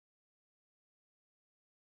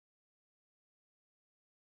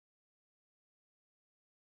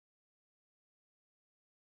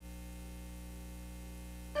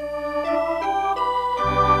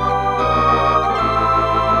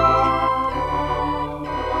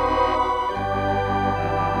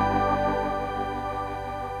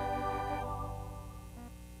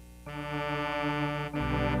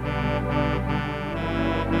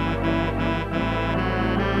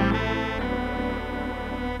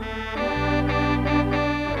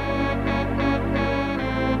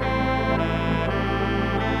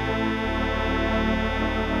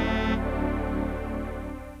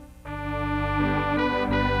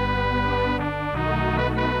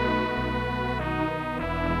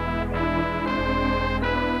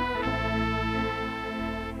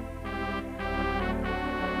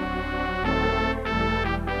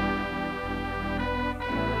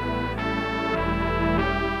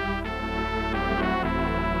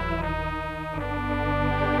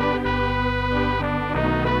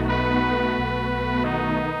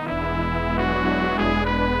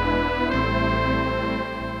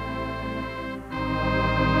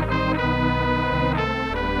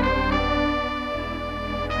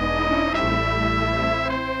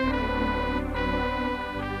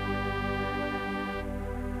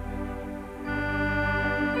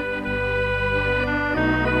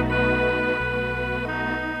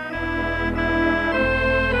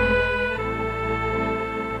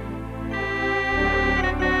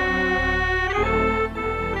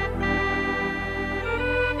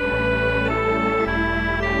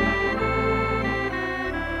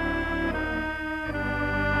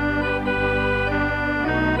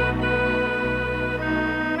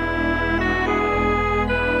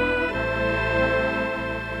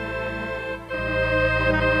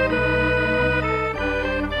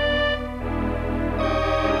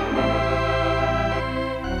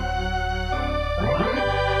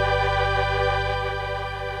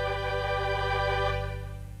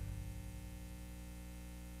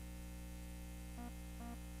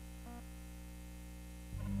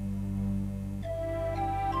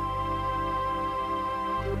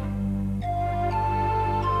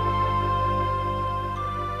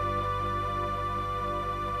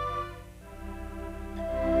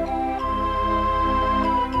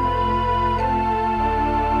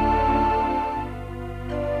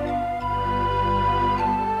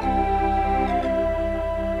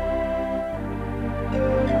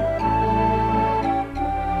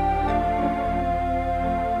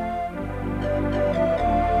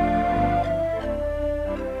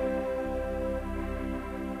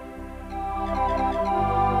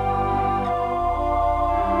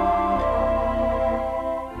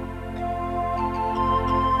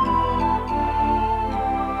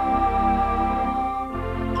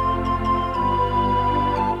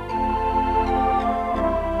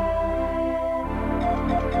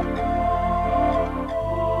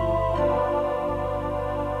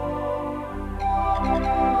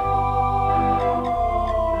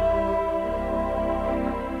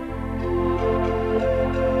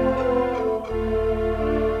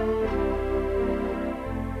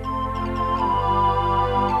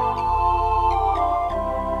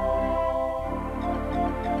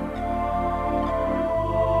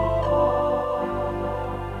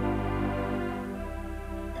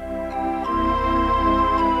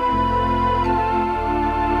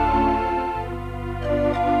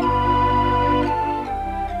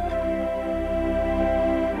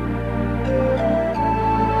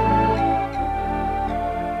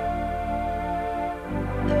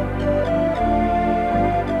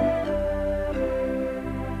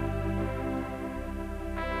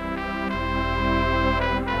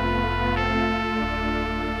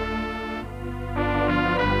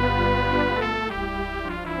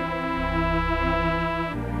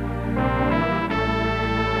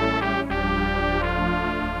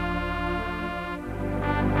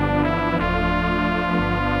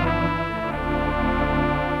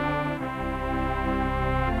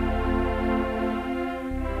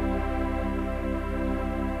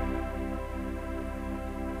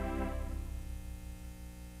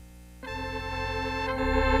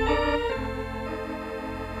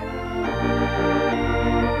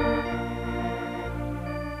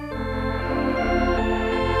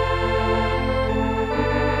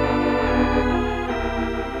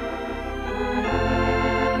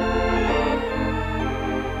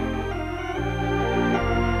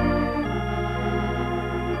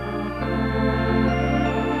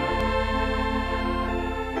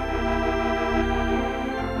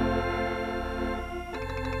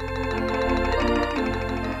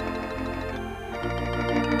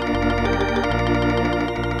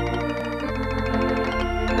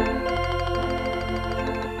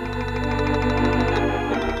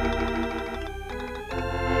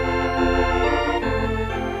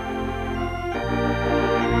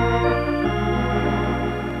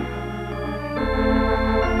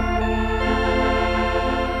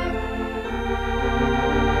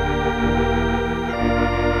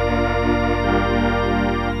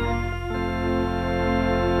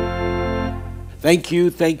Thank you,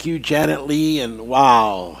 Janet Lee, and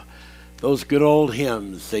wow, those good old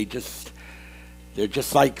hymns. They're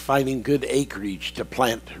just like finding good acreage to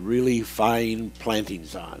plant really fine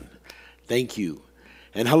plantings on. Thank you.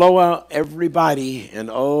 And hello, everybody. And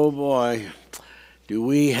oh boy, do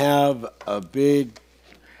we have a big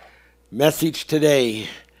message today.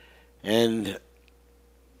 And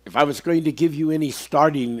if I was going to give you any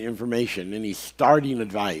starting information, any starting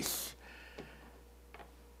advice,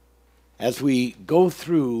 as we go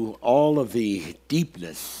through all of the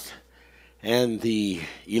deepness and the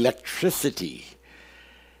electricity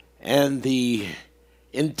and the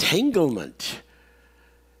entanglement,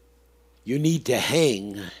 you need to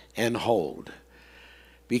hang and hold,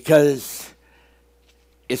 because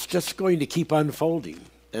it's just going to keep unfolding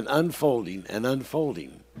and unfolding and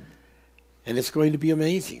unfolding, and it's going to be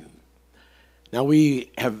amazing. Now,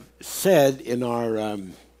 we have said in our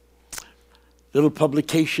little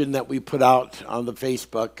publication that we put out on the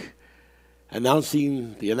Facebook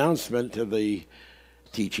announcing the announcement of the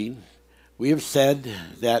teaching, we have said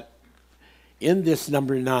that in this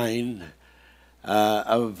number 9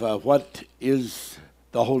 of what is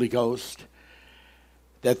the Holy Ghost,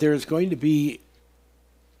 that there is going to be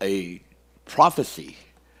a prophecy,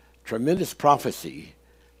 tremendous prophecy,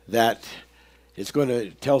 that is going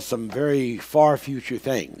to tell some very far future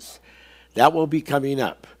things. That will be coming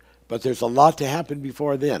up, but there's a lot to happen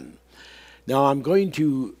before then. Now, I'm going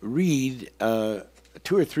to read 2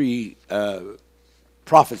 or 3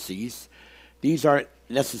 prophecies. These aren't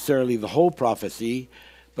necessarily the whole prophecy,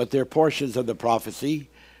 but they're portions of the prophecy,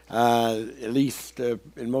 at least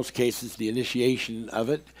in most cases, the initiation of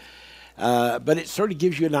it. But it sort of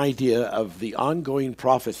gives you an idea of the ongoing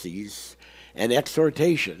prophecies and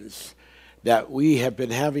exhortations that we have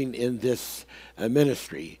been having in this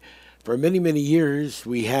ministry. For many, many years,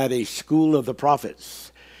 we had a school of the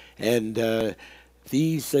prophets, and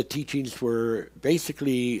these teachings were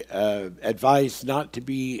basically advised not to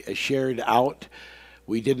be shared out.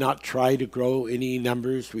 We did not try to grow any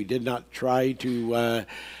numbers. We did not try to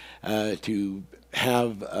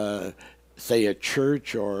have, say, a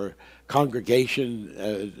church or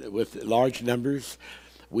congregation with large numbers.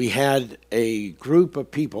 We had a group of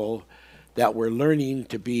people that were learning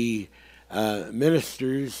to be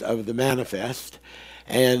ministers of the manifest,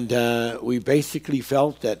 and we basically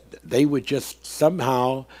felt that they would just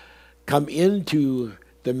somehow come into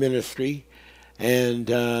the ministry, and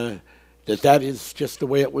that is just the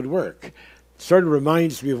way it would work. Sort of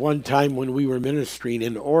reminds me of one time when we were ministering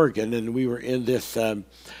in Oregon, and we were in this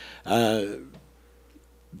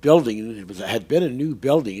building. It had been a new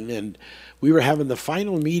building, and we were having the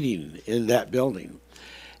final meeting in that building.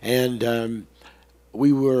 And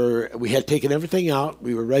we had taken everything out.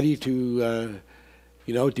 We were ready to,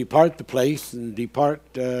 depart the place and depart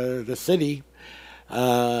the city.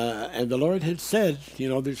 And the Lord had said,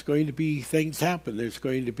 there's going to be things happen. There's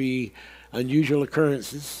going to be unusual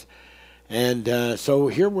occurrences. And so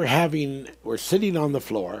here we're sitting on the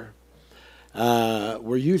floor.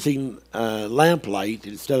 We're using lamplight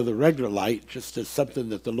instead of the regular light, just as something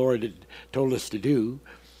that the Lord had told us to do.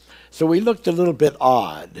 So we looked a little bit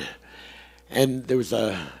odd, and there was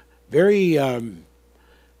a very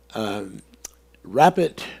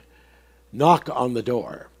rapid knock on the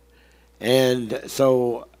door. And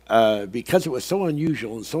so because it was so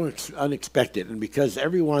unusual and so unexpected, and because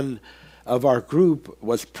everyone of our group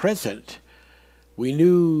was present, we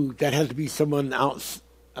knew that had to be someone of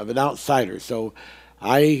an outsider. So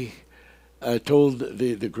I told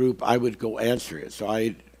the group I would go answer it. So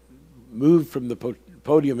I moved from the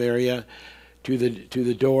podium area to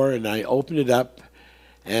the door, and I opened it up,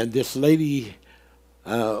 and this lady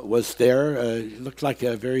was there. Looked like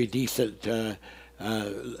a very decent, sort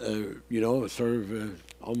of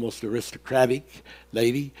almost aristocratic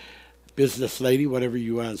lady, business lady, whatever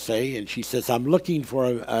you want to say. And she says, "I'm looking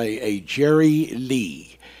for a Jerry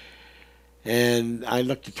Lee." And I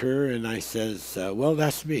looked at her and I says, "Well,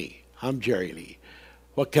 that's me. I'm Jerry Lee.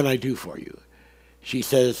 What can I do for you?" She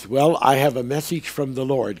says, "Well, I have a message from the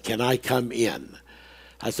Lord. Can I come in?"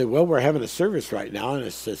 I said, "Well, we're having a service right now, and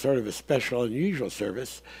it's a sort of a special, unusual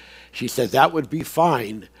service." She said, "That would be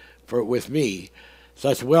fine with me."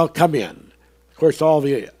 So I said, "Well, come in." Of course, all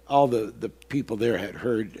the people there had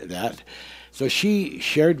heard that. So she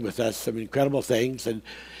shared with us some incredible things, and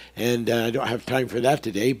I don't have time for that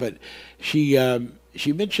today, but she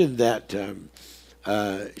mentioned that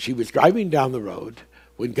she was driving down the road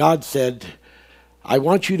when God said, "I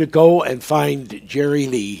want you to go and find Jerry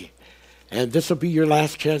Lee, and this will be your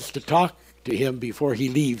last chance to talk to him before he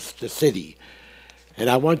leaves the city. And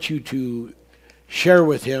I want you to share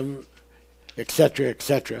with him," etc.,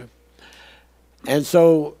 etc. And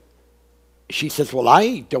so she says, well,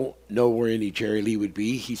 I don't know where any Jerry Lee would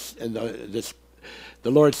be. The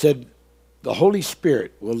Lord said, the Holy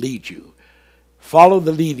Spirit will lead you. Follow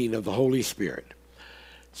the leading of the Holy Spirit.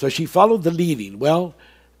 So she followed the leading. Well,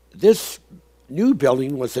 this new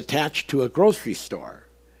building was attached to a grocery store.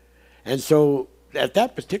 And so at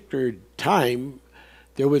that particular time,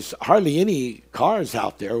 there was hardly any cars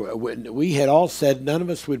out there. We had all said none of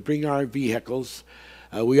us would bring our vehicles.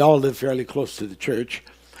 We all lived fairly close to the church.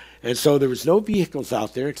 And so there was no vehicles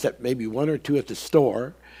out there except maybe one or two at the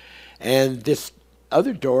store. And this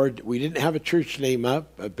other door, we didn't have a church name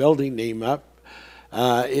up, a building name up.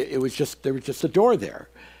 There was just a door there.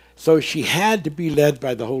 So she had to be led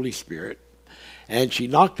by the Holy Spirit. And she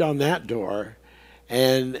knocked on that door.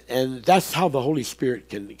 And that's how the Holy Spirit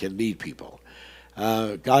can lead people.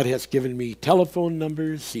 God has given me telephone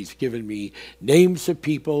numbers. He's given me names of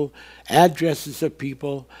people, addresses of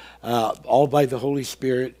people, all by the Holy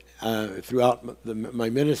Spirit throughout my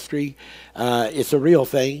ministry. It's a real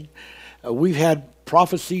thing. We've had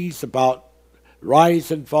prophecies about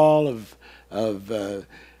rise and fall of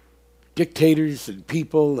dictators and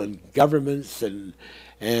people and governments and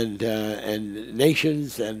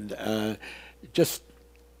nations and just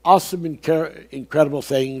awesome, incredible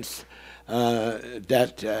things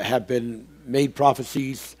that have been made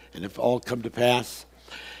prophecies and have all come to pass.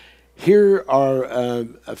 Here are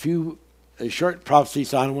a few short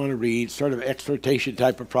prophecies I want to read, sort of exhortation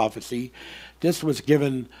type of prophecy. This was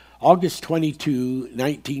given August 22,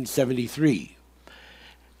 1973.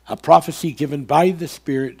 A prophecy given by the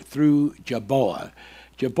Spirit through Jaboa.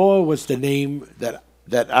 Jaboa was the name that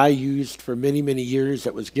I used for many, many years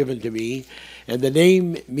that was given to me. And the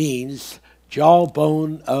name means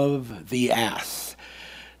jawbone of the ass.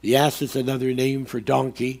 The ass is another name for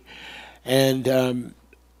donkey. And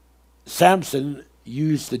Samson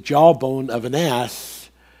used the jawbone of an ass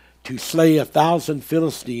to slay 1,000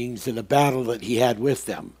 Philistines in a battle that he had with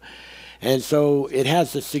them. And so it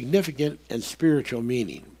has a significant and spiritual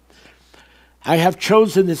meaning. I have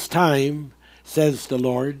chosen this time, says the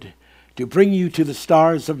Lord, to bring you to the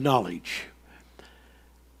stars of knowledge,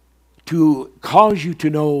 to cause you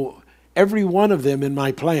to know every one of them in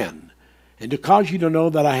my plan, and to cause you to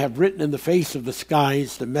know that I have written in the face of the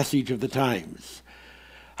skies the message of the times.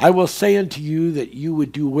 I will say unto you that you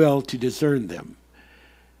would do well to discern them.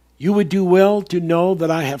 You would do well to know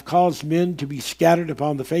that I have caused men to be scattered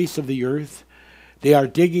upon the face of the earth. They are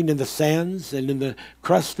digging in the sands and in the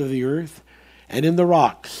crust of the earth and in the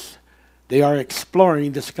rocks. They are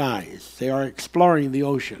exploring the skies. They are exploring the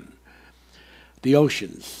oceans.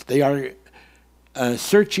 They are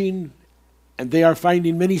searching, and they are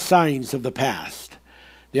finding many signs of the past.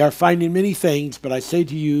 They are finding many things, but I say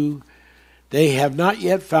to you, they have not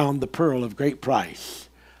yet found the pearl of great price.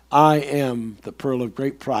 I am the pearl of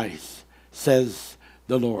great price, says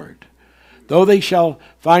the Lord. Though they shall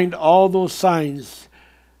find all those signs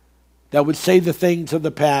that would say the things of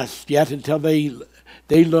the past, yet until they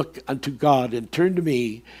look unto God and turn to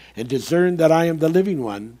me and discern that I am the living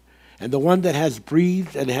one, and the one that has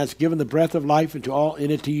breathed and has given the breath of life into all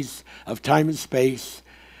entities of time and space,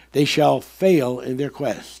 they shall fail in their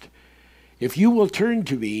quest. If you will turn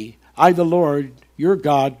to me, I, the Lord, your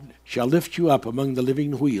God, shall lift you up among the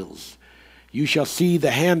living wheels. You shall see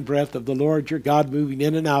the handbreadth of the Lord your God moving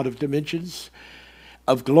in and out of dimensions,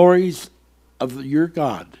 of glories of your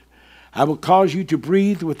God. I will cause you to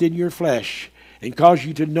breathe within your flesh and cause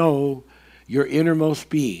you to know your innermost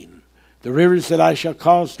being. The rivers that I shall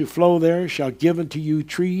cause to flow there shall give unto you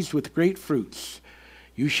trees with great fruits.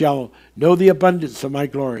 You shall know the abundance of my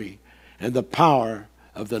glory and the power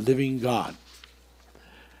of the living God.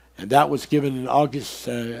 And that was given in August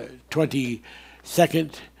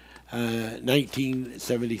 22nd,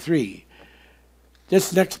 1973.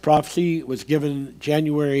 This next prophecy was given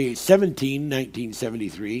January 17,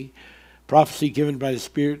 1973. Prophecy given by the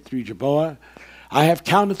Spirit through Jaboa. I have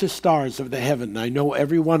counted the stars of the heaven, I know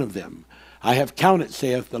every one of them. I have counted,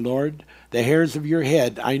 saith the Lord, the hairs of your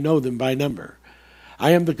head, I know them by number.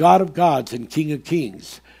 I am the God of gods and King of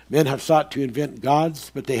kings. Men have sought to invent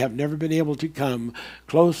gods, but they have never been able to come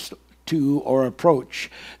close to or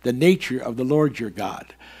approach the nature of the Lord your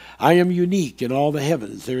God. I am unique in all the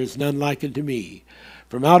heavens. There is none like unto me.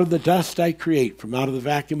 From out of the dust I create. From out of the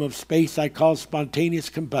vacuum of space I cause spontaneous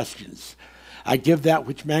combustions. I give that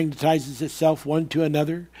which magnetizes itself one to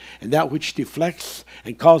another, and that which deflects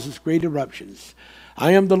and causes great eruptions.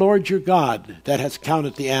 I am the Lord your God that has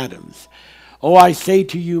counted the atoms. Oh, I say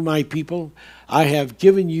to you, my people, I have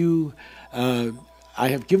given you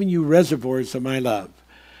reservoirs of my love.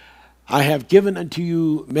 I have given unto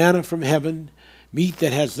you manna from heaven, meat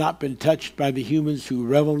that has not been touched by the humans who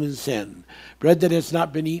revel in sin, bread that has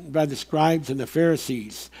not been eaten by the scribes and the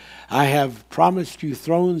Pharisees. I have promised you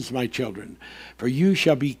thrones, my children, for you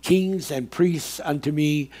shall be kings and priests unto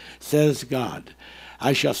me, says God.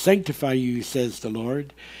 I shall sanctify you, says the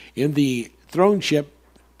Lord, in the throneship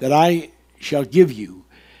that I shall give you,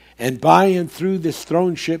 and by and through this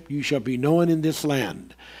throneship you shall be known in this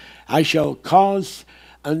land. I shall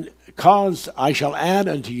I shall add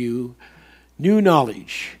unto you new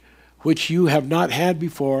knowledge, which you have not had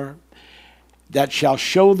before, that shall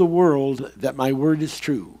show the world that my word is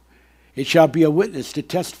true. It shall be a witness to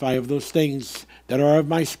testify of those things that are of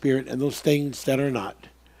my spirit and those things that are not.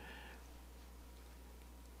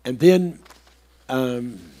 And then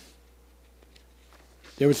there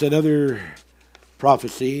was another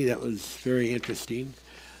prophecy that was very interesting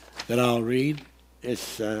that I'll read.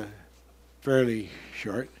 It's fairly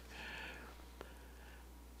short.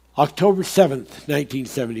 October 7th,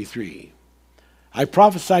 1973. I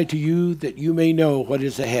prophesy to you that you may know what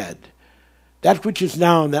is ahead, that which is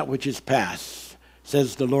now and that which is past,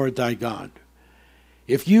 says the Lord thy God.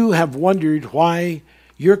 If you have wondered why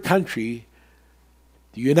your country,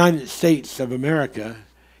 the United States of America,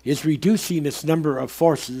 is reducing its number of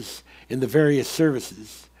forces in the various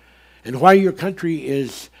services, and why your country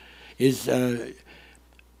is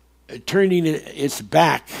turning its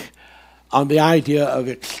back on the idea of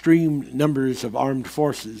extreme numbers of armed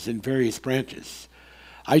forces in various branches,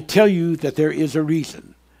 I tell you that there is a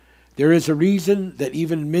reason. There is a reason that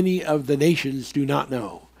even many of the nations do not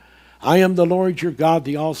know. I am the Lord your God,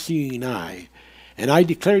 the all-seeing eye, and I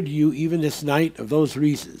declare to you even this night of those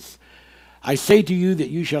reasons. I say to you that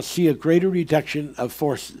you shall see a greater reduction of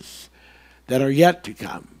forces that are yet to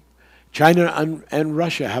come. China and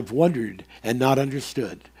Russia have wondered and not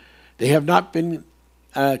understood. They have not been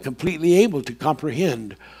completely able to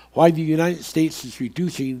comprehend why the United States is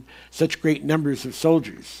reducing such great numbers of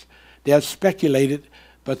soldiers. They have speculated,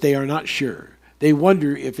 but they are not sure. They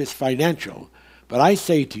wonder if it's financial. But I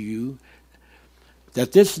say to you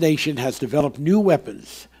that this nation has developed new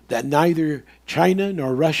weapons that neither China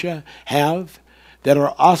nor Russia have, that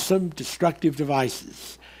are awesome, destructive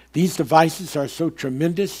devices. These devices are so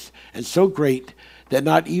tremendous and so great that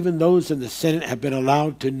not even those in the Senate have been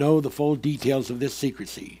allowed to know the full details of this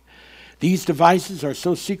secrecy. These devices are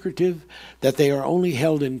so secretive that they are only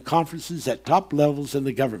held in conferences at top levels in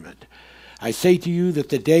the government. I say to you that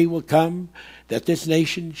the day will come that this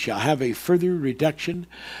nation shall have a further reduction,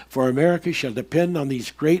 for America shall depend on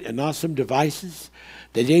these great and awesome devices.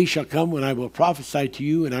 The day shall come when I will prophesy to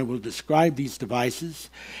you, and I will describe these devices,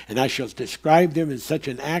 and I shall describe them in such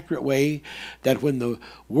an accurate way that when the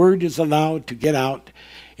word is allowed to get out,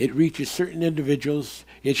 it reaches certain individuals.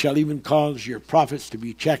 It shall even cause your prophets to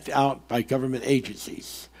be checked out by government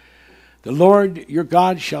agencies. The Lord your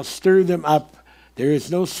God shall stir them up. There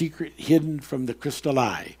is no secret hidden from the crystal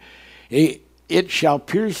eye. It shall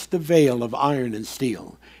pierce the veil of iron and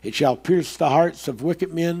steel. It shall pierce the hearts of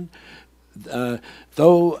wicked men,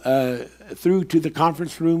 through to the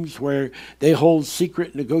conference rooms where they hold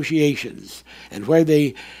secret negotiations and where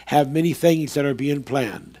they have many things that are being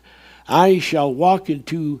planned. I shall walk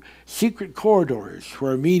into secret corridors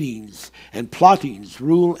where meetings and plottings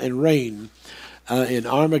rule and reign in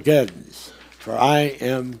Armageddons, for I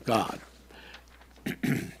am God.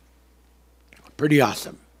 Pretty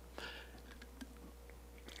awesome.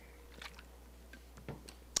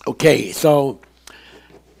 Okay, so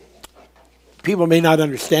people may not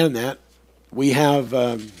understand that. We have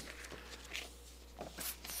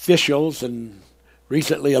officials and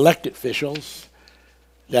recently elected officials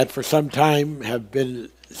that for some time have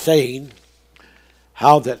been saying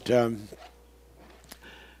how that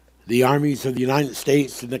the armies of the United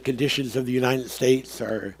States and the conditions of the United States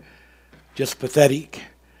are just pathetic.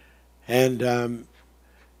 And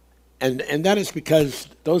that is because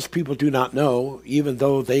those people do not know, even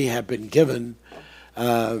though they have been given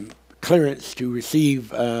clearance to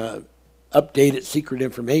receive updated secret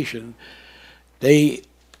information, they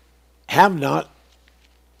have not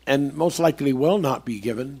and most likely will not be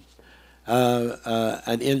given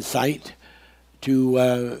an insight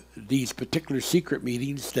to these particular secret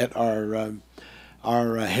meetings that are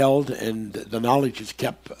held, and the knowledge is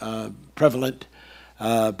kept prevalent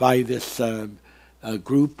by this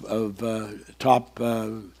group of top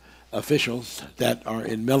officials that are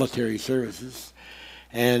in military services.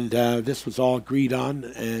 And this was all agreed on,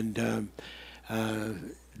 and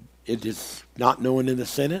it is not known in the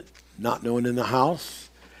Senate, not known in the House,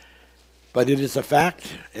 but it is a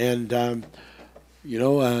fact. And,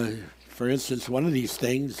 for instance, one of these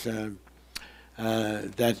things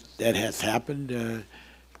that has happened,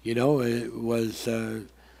 It was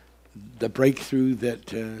the breakthrough that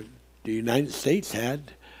the United States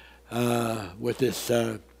had with this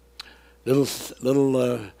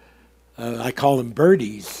little I call them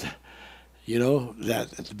birdies,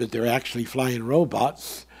 but they're actually flying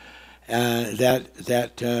robots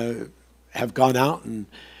that have gone out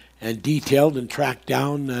and detailed and tracked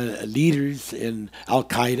down leaders in Al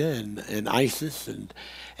Qaeda and ISIS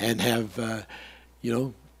and have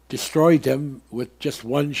destroyed them with just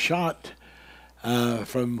one shot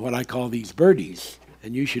from what I call these birdies.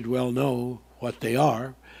 And you should well know what they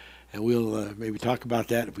are, and we'll maybe talk about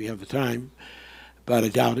that if we have the time, but I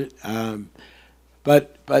doubt it.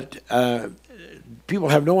 But people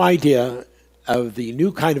have no idea of the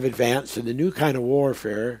new kind of advance and the new kind of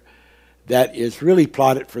warfare that is really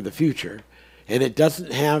plotted for the future, and it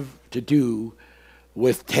doesn't have to do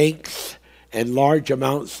with tanks and large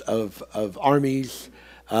amounts of armies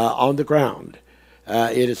on the ground.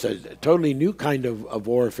 It is a totally new kind of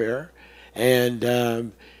warfare, and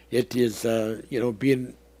it is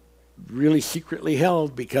being really secretly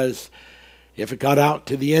held, because if it got out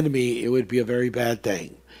to the enemy, it would be a very bad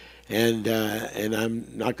thing. And I'm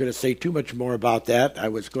not going to say too much more about that. I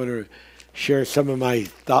was going to share some of my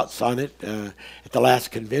thoughts on it at the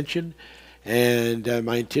last convention, and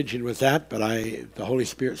my intention was that, but the Holy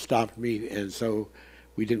Spirit stopped me, and so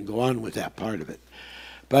we didn't go on with that part of it.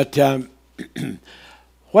 But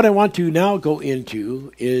what I want to now go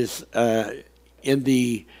into is in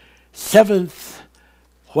the seventh,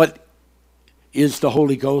 what is the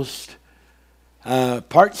Holy Ghost,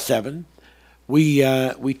 part 7,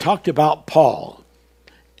 we talked about Paul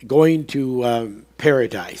going to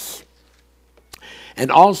paradise. And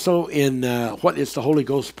also in what is the Holy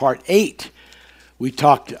Ghost, part 8, we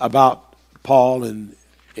talked about Paul in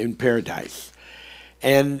paradise.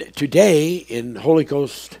 And today in Holy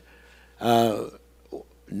Ghost 9,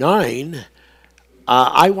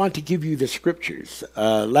 I want to give you the scriptures.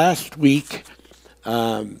 Last week,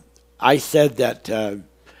 I said that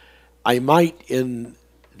I might, in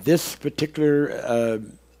this particular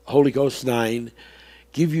Holy Ghost 9,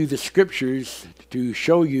 give you the scriptures to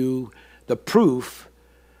show you the proof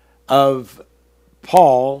of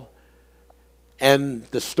Paul and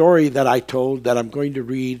the story that I told that I'm going to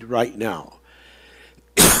read right now.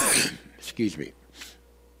 Excuse me.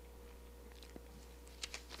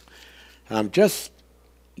 I'm just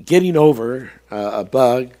getting over a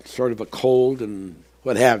bug, sort of a cold and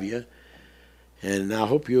what have you. And I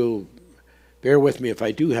hope you'll bear with me if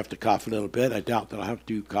I do have to cough a little bit. I doubt that I'll have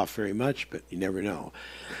to cough very much, but you never know.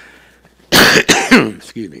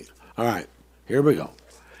 Excuse me. All right, here we go.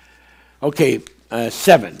 Okay,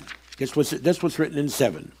 7. This was written in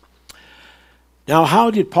 7. Now, how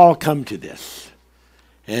did Paul come to this?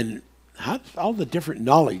 And all the different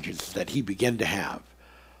knowledges that he began to have,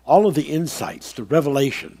 all of the insights, the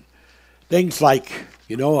revelation, things like,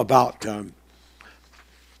 about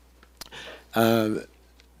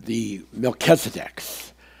the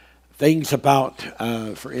Melchizedeks, things about,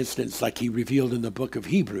 for instance, like he revealed in the book of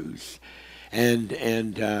Hebrews, and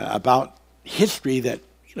about history that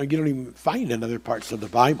you don't even find in other parts of the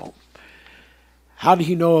Bible. How do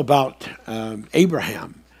you know about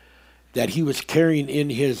Abraham, that he was carrying in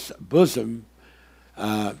his bosom,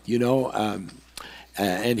 and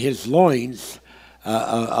his loins,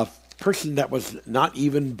 a person that was not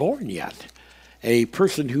even born yet, a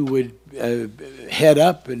person who would head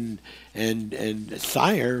up and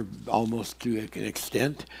sire, almost to an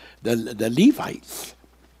extent, the Levites.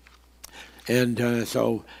 And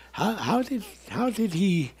so how did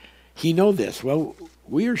he know this? Well,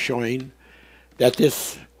 we are showing that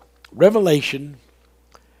this revelation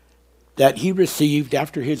that he received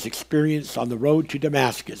after his experience on the road to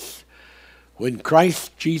Damascus, when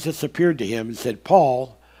Christ Jesus appeared to him and said,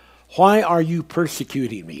 "Paul, why are you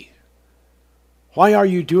persecuting me? Why are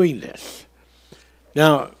you doing this?"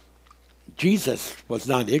 Now, Jesus was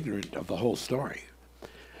not ignorant of the whole story.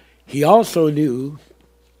 He also knew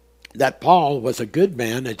that Paul was a good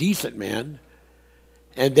man, a decent man,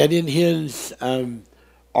 and that in his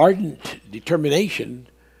ardent determination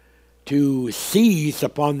to seize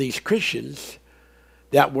upon these Christians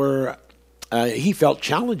that were, he felt,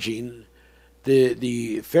 challenging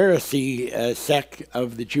the Pharisee sect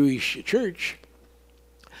of the Jewish church,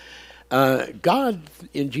 God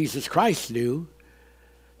in Jesus Christ knew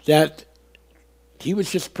that he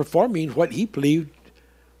was just performing what he believed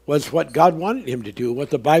was what God wanted him to do, what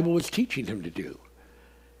the Bible was teaching him to do,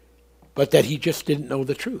 but that he just didn't know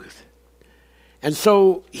the truth. And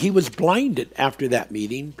so he was blinded after that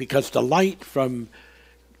meeting, because the light from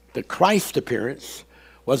the Christ appearance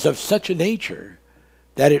was of such a nature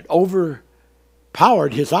that it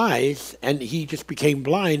powered his eyes, and he just became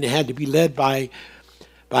blind and had to be led by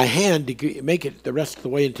hand to make it the rest of the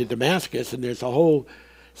way into Damascus. And there's a whole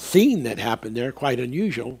scene that happened there, quite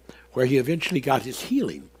unusual, where he eventually got his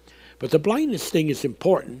healing. But the blindness thing is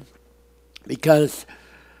important because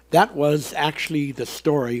that was actually the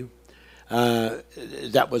story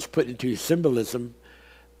that was put into symbolism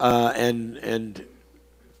and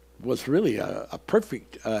was really a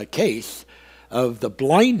perfect case of the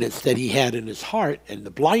blindness that he had in his heart and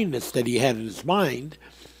the blindness that he had in his mind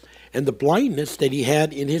and the blindness that he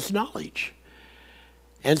had in his knowledge.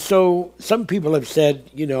 And so some people have said,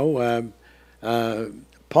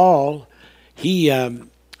 Paul, he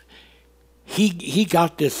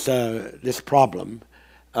got this problem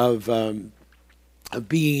of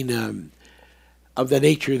being of the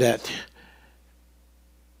nature that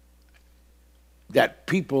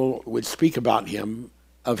people would speak about him,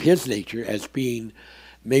 of his nature, as being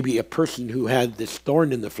maybe a person who had this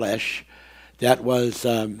thorn in the flesh that was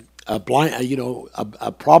a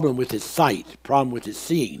problem with his sight, problem with his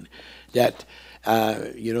seeing, that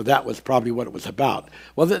that was probably what it was about.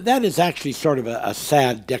 Well, that is actually sort of a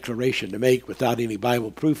sad declaration to make without any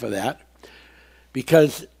Bible proof of that,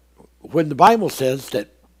 because when the Bible says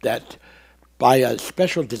that by a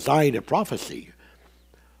special design of prophecy,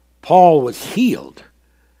 Paul was healed,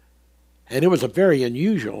 and it was a very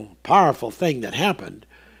unusual, powerful thing that happened,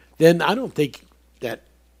 then I don't think that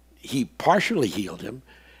he partially healed him,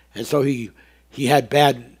 and so he had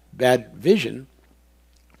bad vision.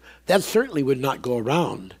 That certainly would not go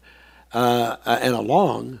around and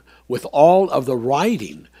along with all of the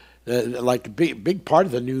writing. Like a big part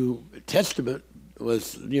of the New Testament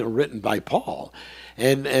was written by Paul,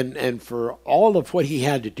 and for all of what he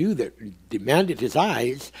had to do that demanded his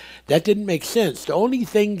eyes, that didn't make sense. The only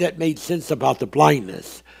thing that made sense about the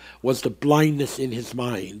blindness was the blindness in his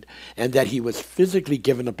mind, and that he was physically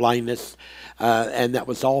given a blindness, and that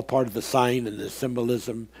was all part of the sign and the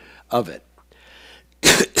symbolism of it.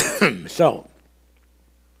 So,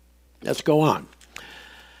 let's go on.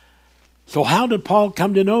 So how did Paul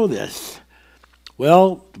come to know this?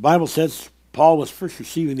 Well, the Bible says Paul was first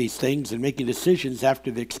receiving these things and making decisions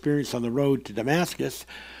after the experience on the road to Damascus,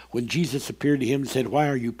 when Jesus appeared to him and said, "Why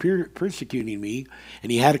are you persecuting me?"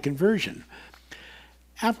 And he had a conversion.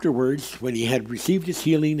 Afterwards, when he had received his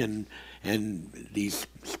healing and these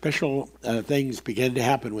special things began to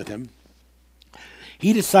happen with him,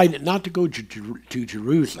 he decided not to go to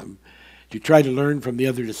Jerusalem to try to learn from the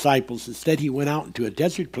other disciples. Instead, he went out into a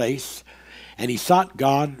desert place, and he sought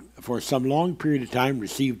God for some long period of time,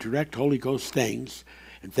 received direct Holy Ghost things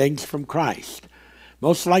and things from Christ.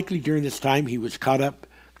 Most likely during this time, he was caught up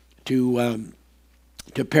to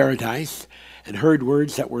paradise and heard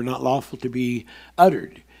words that were not lawful to be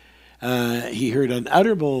uttered. He heard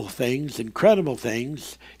unutterable things, incredible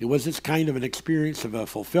things. It was this kind of an experience of a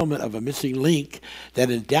fulfillment of a missing link that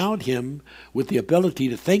endowed him with the ability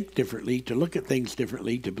to think differently, to look at things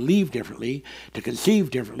differently, to believe differently, to conceive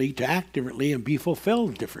differently, to act differently, and be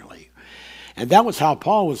fulfilled differently. And that was how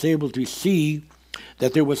Paul was able to see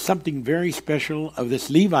that there was something very special of this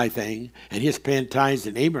Levi thing and his ties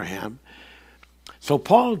in Abraham. So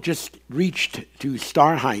Paul just reached to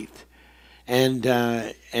star height and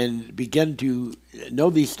began to know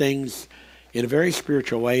these things in a very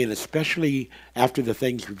spiritual way, and especially after the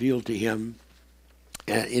things revealed to him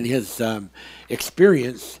in his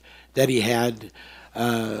experience that he had,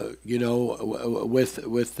 with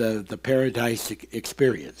the paradise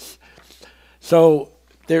experience. So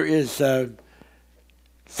there is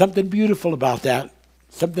something beautiful about that,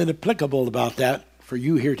 something applicable about that for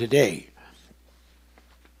you here today.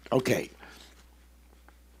 Okay.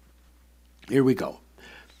 Here we go.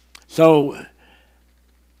 So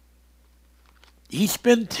he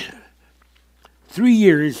spent 3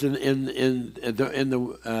 years in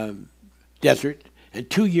the desert and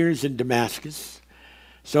 2 years in Damascus.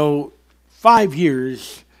 So 5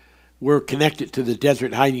 years were connected to the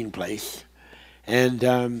desert hiding place, and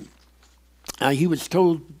he was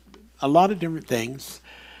told a lot of different things.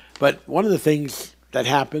 But one of the things that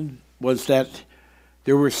happened was that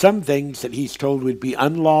there were some things that he's told would be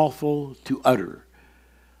unlawful to utter.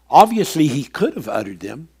 Obviously, he could have uttered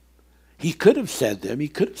them. He could have said them. He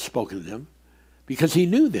could have spoken them because he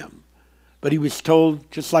knew them. But he was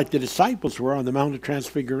told, just like the disciples were on the Mount of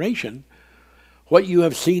Transfiguration, what you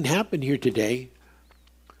have seen happen here today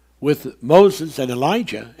with Moses and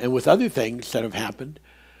Elijah and with other things that have happened,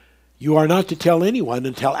 you are not to tell anyone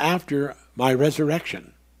until after my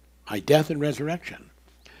resurrection, my death and resurrection.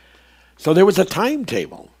 So there was a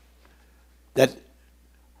timetable that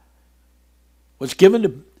was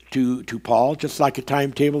given to Paul, just like a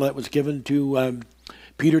timetable that was given to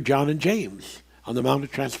Peter, John, and James on the Mount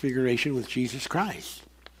of Transfiguration with Jesus Christ.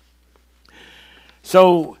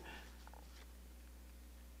 So,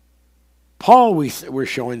 Paul, we're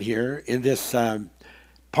showing here in this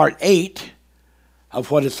part 8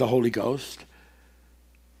 of what is the Holy Ghost,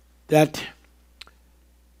 that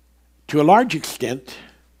to a large extent,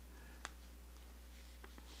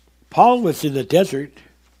 Paul was in the desert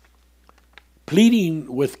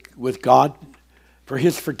pleading with God for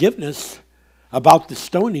his forgiveness about the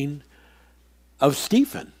stoning of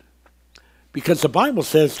Stephen. Because the Bible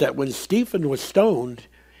says that when Stephen was stoned,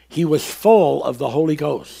 he was full of the Holy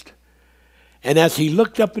Ghost. And as he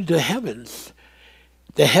looked up into the heavens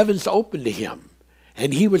opened to him,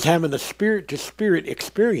 and he was having a spirit-to-spirit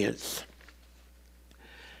experience.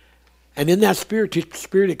 And in that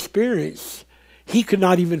spirit-to-spirit experience, he could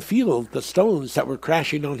not even feel the stones that were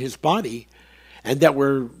crashing on his body and that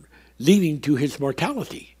were leading to his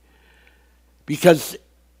mortality. Because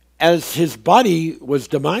as his body was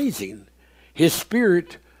demising, his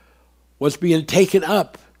spirit was being taken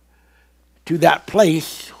up to that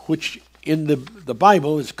place which in the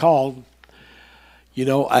Bible is called,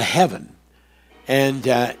 a heaven. And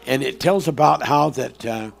it tells about how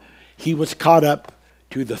that he was caught up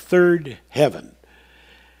to the third heaven.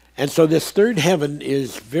 And so this third heaven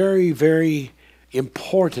is very, very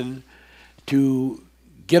important to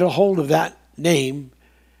get a hold of that name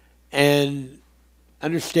and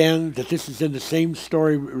understand that this is in the same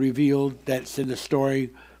story revealed that's in the story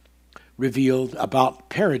revealed about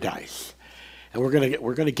paradise. And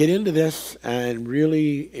we're gonna get into this and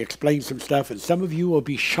really explain some stuff. And some of you will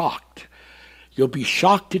be shocked. You'll be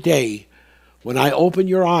shocked today when I open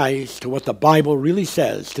your eyes to what the Bible really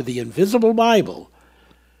says, to the invisible Bible,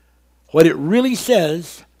 what it really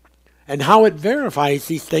says, and how it verifies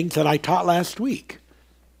these things that I taught last week.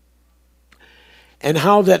 And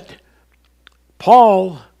how that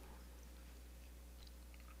Paul,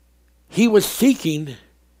 he was seeking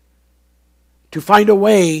to find a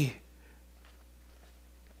way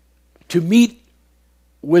to meet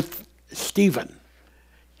with Stephen.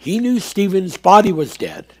 He knew Stephen's body was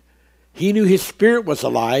dead. He knew his spirit was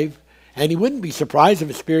alive, and he wouldn't be surprised if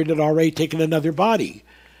his spirit had already taken another body.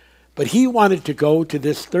 But he wanted to go to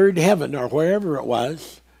this third heaven, or wherever it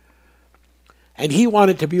was, and he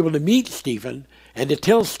wanted to be able to meet Stephen and to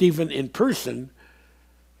tell Stephen in person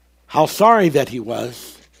how sorry that he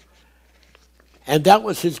was, and that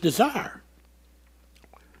was his desire.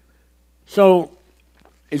 So,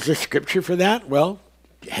 is there scripture for that? Well,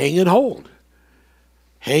 hang and hold.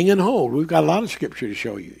 Hang and hold. We've got a lot of scripture to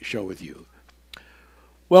show with you.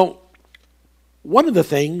 Well, one of the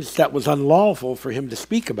things that was unlawful for him to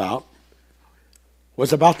speak about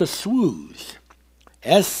was about the swoos.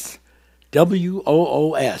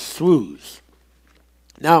 S-W-O-O-S, swoos.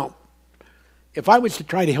 Now, if I was to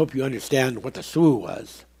try to help you understand what the swoo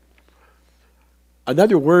was,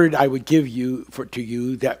 another word I would give you to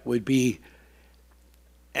you that would be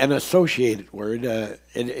an associated word, and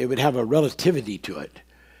it would have a relativity to it,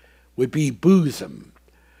 would be bosom,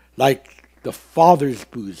 like the Father's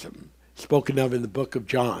bosom, spoken of in the book of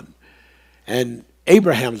John, and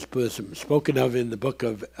Abraham's bosom, spoken of in the book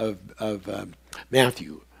of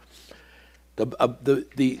Matthew.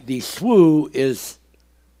 The swoo is,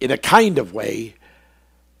 in a kind of way,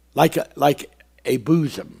 like a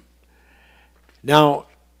bosom. Now,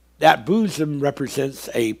 that bosom represents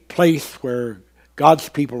a place where God's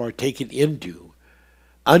people are taken into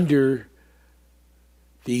under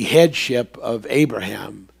the headship of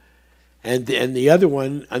Abraham, and the other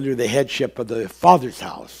one under the headship of the Father's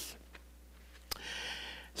house.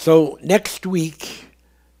 So next week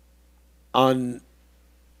on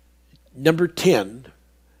number 10,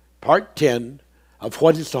 part 10 of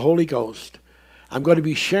What is the Holy Ghost, I'm going to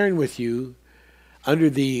be sharing with you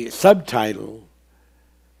under the subtitle,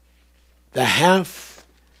 The Half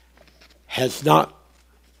Has Not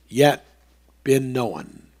Yet Been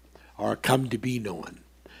Known, or Come to Be Known.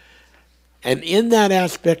 And in that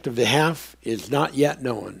aspect of the half is not yet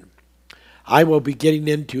known, I will be getting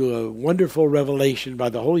into a wonderful revelation by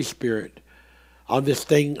the Holy Spirit on this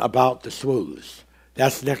thing about the swoos.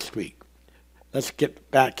 That's next week. Let's get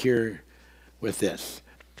back here with this.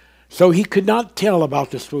 So he could not tell about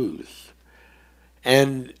the swoos.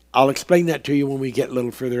 And I'll explain that to you when we get a little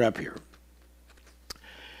further up here.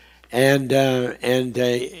 And it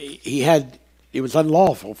was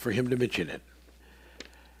unlawful for him to mention it.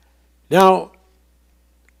 Now,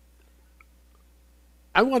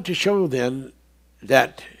 I want to show then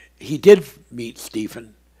that he did meet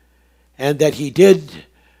Stephen and that he did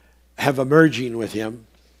have a merging with him.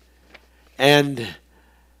 And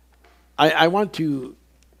I want to,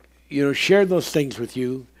 share those things with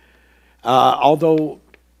you, although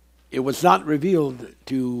it was not revealed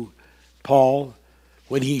to Paul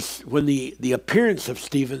when the appearance of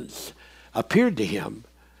Stephen appeared to him,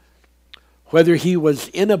 whether he was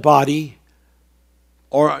in a body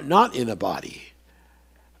or not in a body,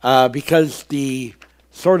 because the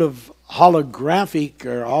sort of holographic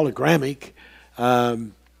or hologrammic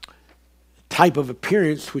type of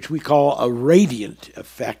appearance, which we call a radiant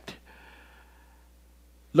effect,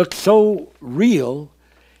 looked so real.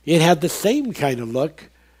 It had the same kind of look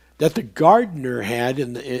that the gardener had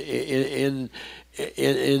in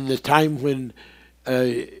the time when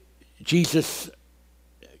Jesus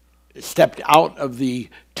stepped out of the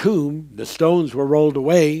tomb. The stones were rolled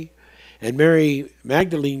away, and Mary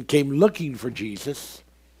Magdalene came looking for Jesus,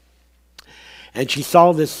 and she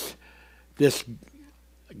saw this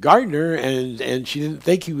gardener, and she didn't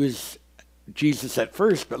think he was Jesus at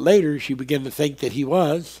first, but later she began to think that he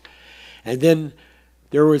was. And then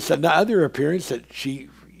there was another appearance that she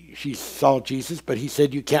saw Jesus, but he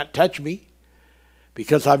said, "You can't touch me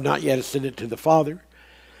because I've not yet ascended to the Father."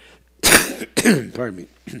 Pardon me.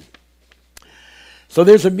 So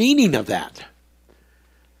there's a meaning of that.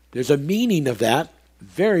 There's a meaning of that,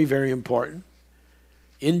 very, very important,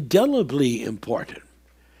 indelibly important.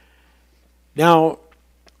 Now,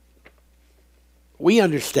 we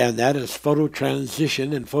understand that as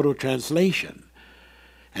phototransition and phototranslation,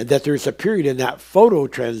 and that there's a period in that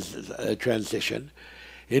transition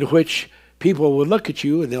in which people will look at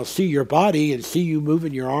you and they'll see your body and see you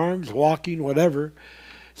moving your arms, walking, whatever,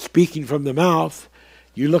 speaking from the mouth.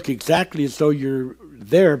 You look exactly as though you're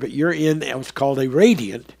there, but you're in what's called a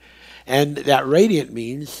radiant, and that radiant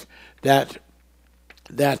means that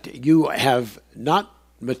you have not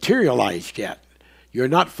materialized yet. You're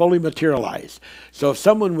not fully materialized. So if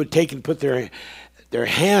someone would take and put their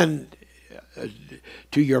hand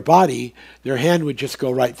to your body, their hand would just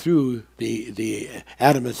go right through the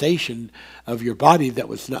atomization of your body that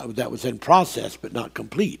was in process but not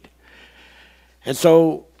complete. And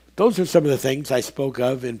so those are some of the things I spoke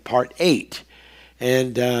of in part 8,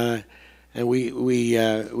 and we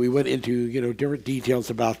went into different details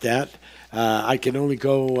about that. I can only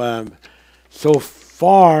go so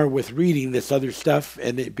far with reading this other stuff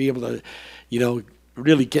and be able to,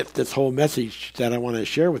 really get this whole message that I want to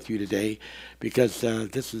share with you today, because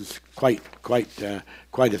this is quite a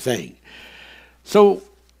thing. So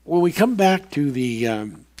when we come back to the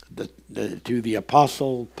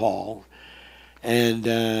Apostle Paul, and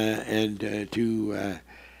to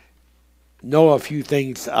know a few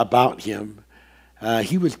things about him,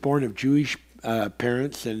 he was born of Jewish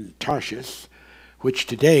parents in Tarshish, which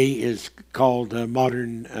today is called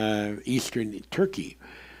modern Eastern Turkey.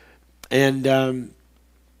 And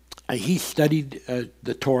he studied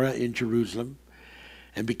the Torah in Jerusalem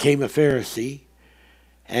and became a Pharisee.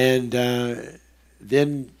 And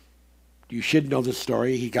then, you should know the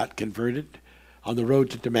story, he got converted on the road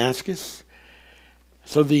to Damascus.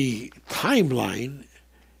 So the timeline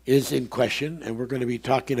is in question, and we're going to be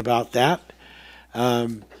talking about that.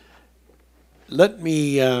 Let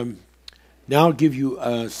me now give you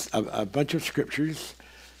a bunch of scriptures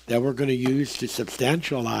that we're going to use to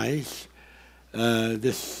substantialize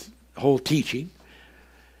this whole teaching.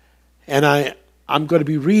 And I'm going to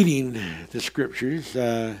be reading the scriptures,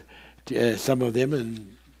 some of them,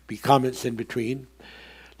 and be comments in between.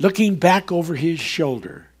 Looking back over his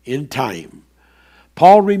shoulder in time,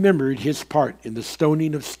 Paul remembered his part in the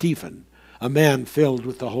stoning of Stephen, a man filled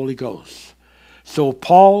with the Holy Ghost. So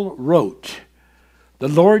Paul wrote, "The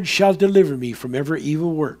Lord shall deliver me from every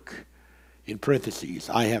evil work," in parentheses,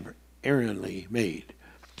 I have erringly made,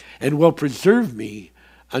 "and will preserve me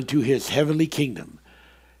unto his heavenly kingdom."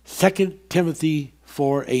 2 Timothy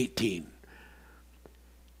 4:18.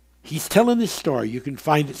 He's telling this story. You can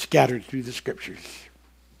find it scattered through the scriptures.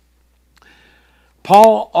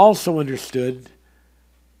 Paul also understood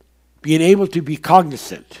being able to be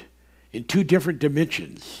cognizant in two different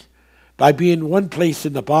dimensions by being one place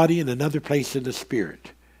in the body and another place in the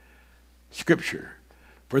spirit. Scripture,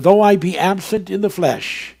 "For though I be absent in the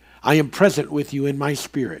flesh, I am present with you in my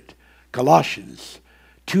spirit." Colossians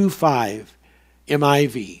 2:5,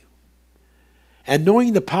 MIV. And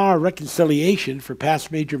knowing the power of reconciliation for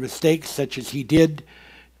past major mistakes such as he did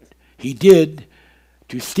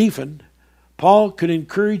to Stephen, Paul could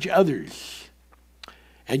encourage others.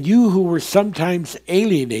 "And you who were sometimes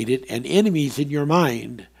alienated and enemies in your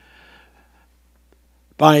mind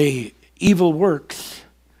by evil works,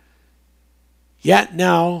 yet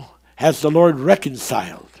now has the Lord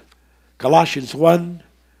reconciled." Colossians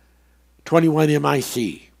 1:21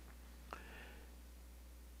 MIC.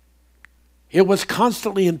 It was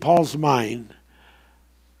constantly in Paul's mind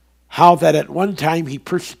how that at one time he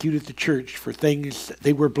persecuted the church for things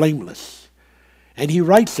they were blameless. And he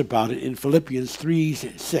writes about it in Philippians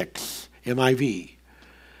 3:6, MIV.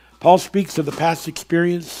 Paul speaks of the past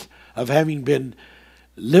experience of having been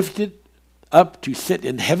lifted up to sit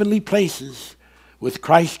in heavenly places with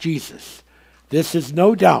Christ Jesus. This is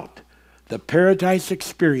no doubt the paradise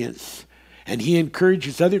experience, and he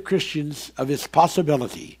encourages other Christians of its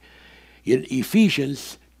possibility in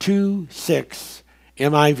Ephesians 2:6,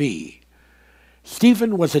 MIV.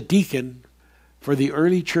 Stephen was a deacon for the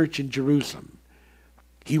early church in Jerusalem.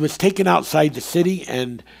 He was taken outside the city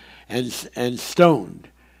and stoned.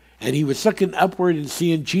 And he was looking upward and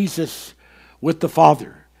seeing Jesus with the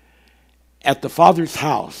Father at the Father's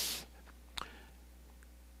house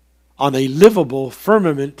on a livable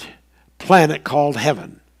firmament planet called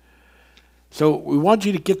heaven. So we want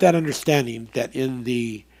you to get that understanding that in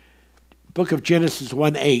the book of Genesis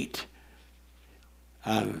 1:8,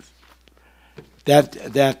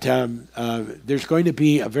 there's going to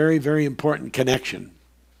be a very, very important connection.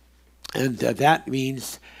 And that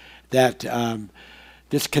means that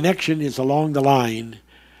this connection is along the line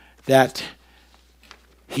that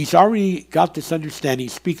he's already got this understanding, he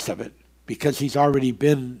speaks of it, because he's already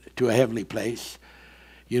been to a heavenly place.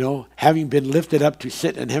 You know, having been lifted up to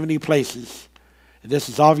sit in heavenly places. And this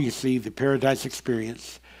is obviously the paradise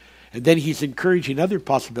experience. And then he's encouraging other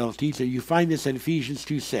possibilities, and you find this in Ephesians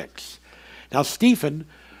 2:6. Now, Stephen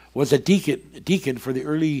was a deacon for the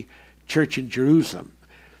early church in Jerusalem.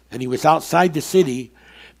 And he was outside the city,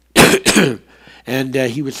 and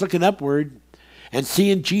he was looking upward and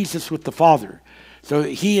seeing Jesus with the Father. So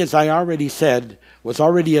he, as I already said, was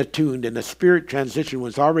already attuned, and the spirit transition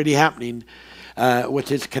was already happening with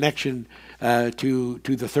his connection to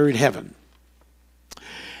the third heaven.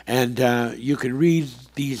 And you can read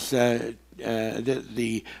these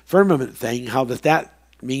the firmament thing, how that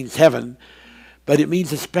means heaven, but it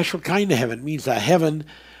means a special kind of heaven. It means a heaven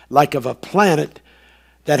like of a planet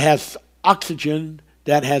that has oxygen,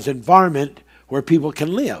 that has environment where people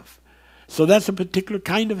can live. So that's a particular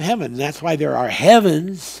kind of heaven. That's why there are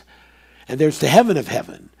heavens, and there's the heaven of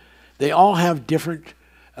heaven. They all have different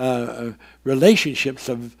relationships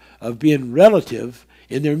of being relative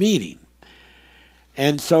in their meaning.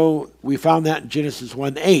 And so we found that in Genesis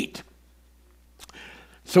 1:8.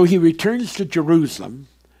 So he returns to Jerusalem.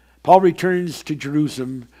 Paul returns to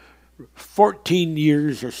Jerusalem 14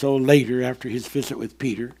 years or so later after his visit with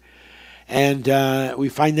Peter. And we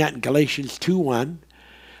find that in Galatians 2:1.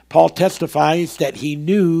 Paul testifies that he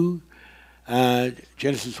knew,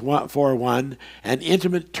 Genesis 4:1, an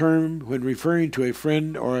intimate term when referring to a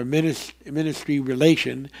friend or a ministry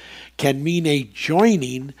relation can mean a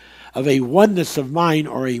joining of a oneness of mind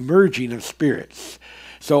or a merging of spirits.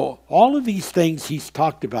 So all of these things he's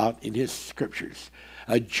talked about in his scriptures,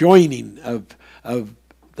 a joining of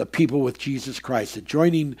the people with Jesus Christ, a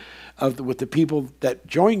joining with the people that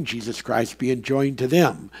join Jesus Christ, being joined to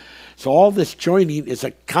them. So all this joining is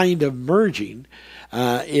a kind of merging.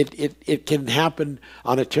 It can happen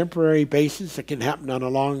on a temporary basis. It can happen on a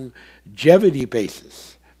longevity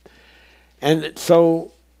basis. And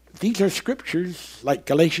so these are scriptures like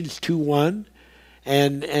Galatians 2:1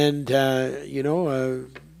 and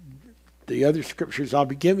the other scriptures I'll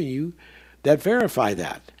be giving you that verify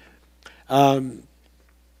that.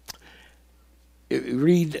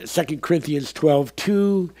 Read 2 Corinthians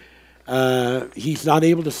 12:2. He's not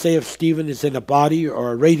able to say if Stephen is in a body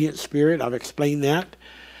or a radiant spirit. I've explained that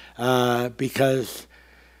because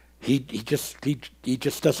he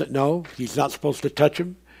just doesn't know. He's not supposed to touch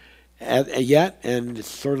him yet, and it's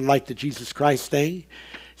sort of like the Jesus Christ thing.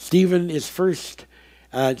 Stephen is first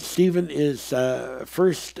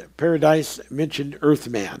paradise mentioned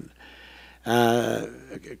earthman.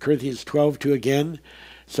 Corinthians 12:2 again.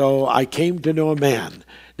 So I came to know a man.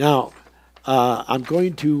 Now, I'm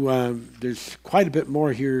going to, there's quite a bit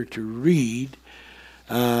more here to read,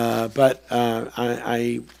 but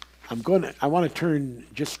I want to turn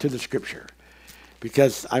just to the scripture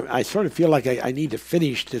because I sort of feel like I need to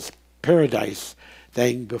finish this paradise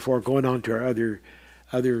thing before going on to our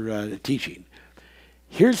other teaching.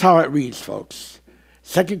 Here's how it reads, folks.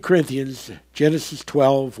 2 Corinthians, Genesis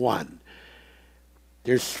 12:1.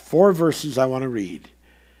 There's 4 verses I want to read.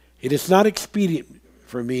 It is not expedient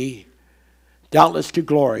for me, doubtless to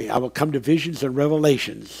glory. I will come to visions and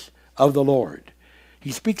revelations of the Lord.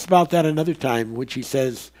 He speaks about that another time, which he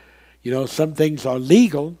says, some things are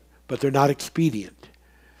legal, but they're not expedient.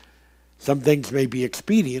 Some things may be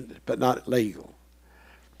expedient, but not legal.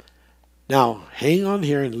 Now, hang on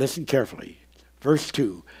here and listen carefully. Verse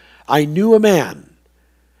 2, I knew a man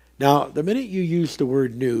Now, the minute you use the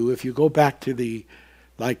word knew, if you go back to the,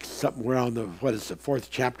 like somewhere on the, what is the fourth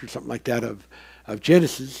chapter, something like that of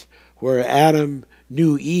Genesis, where Adam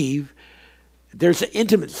knew Eve, there's an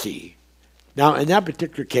intimacy. Now, in that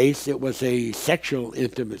particular case, it was a sexual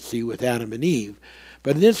intimacy with Adam and Eve.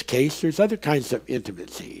 But in this case, there's other kinds of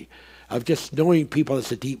intimacy, of just knowing people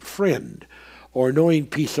as a deep friend, or knowing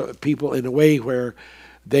people in a way where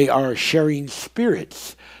they are sharing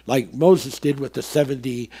spirits, like Moses did with the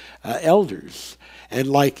 70 elders, and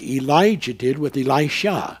like Elijah did with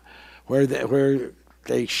Elisha, where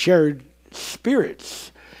they shared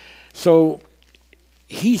spirits. So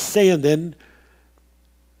he's saying then,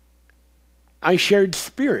 I shared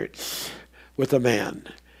spirits with a man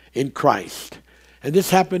in Christ. And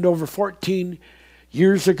this happened over 14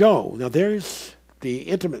 years ago. Now there's the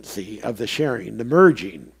intimacy of the sharing, the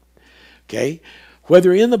merging. Okay?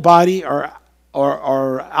 Whether in the body or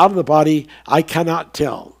out of the body, I cannot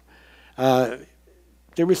tell. There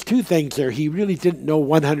was two things there. He really didn't know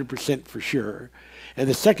 100% for sure. And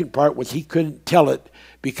the second part was he couldn't tell it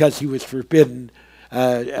because he was forbidden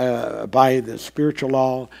by the spiritual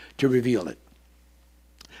law to reveal it.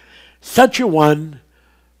 Such a one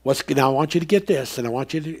was, now I want you to get this, and I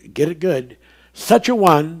want you to get it good. Such a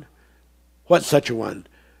one, what's such a one?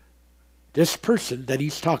 This person that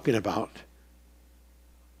he's talking about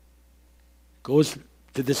goes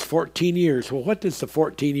to this 14 years. Well, what does the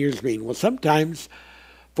 14 years mean? Well, sometimes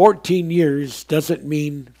 14 years doesn't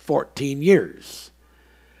mean 14 years.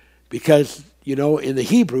 Because, you know, in the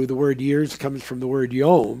Hebrew, the word years comes from the word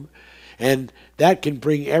yom, and that can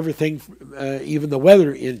bring everything, even the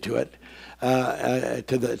weather, into it,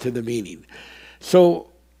 to the meaning.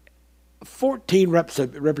 So 14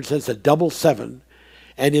 represents a double 7,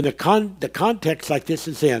 and in the context like this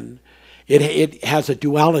is in, it has a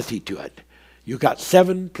duality to it. You got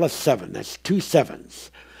 7 plus 7, that's 2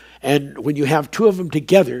 7s. And when you have two of them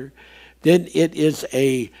together, then it is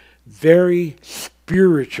a very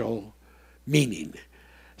spiritual meaning.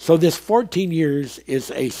 So this 14 years is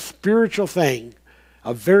a spiritual thing,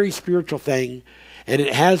 a very spiritual thing, and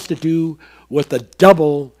it has to do with the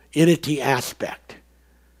double entity aspect.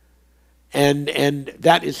 And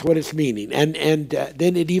that is what it's meaning. And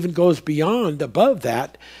then it even goes beyond, above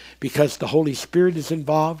that, because the Holy Spirit is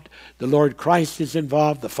involved, the Lord Christ is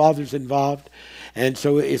involved, the Father's involved, and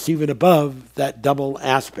so it's even above that double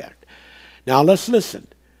aspect. Now let's listen.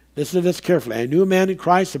 Listen to this carefully. I knew a man in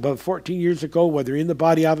Christ above 14 years ago, whether in the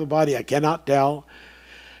body, out of the body, I cannot tell.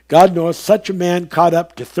 God knoweth, such a man caught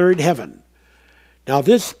up to third heaven. Now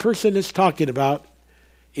this person is talking about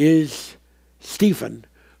is Stephen,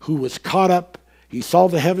 who was caught up. He saw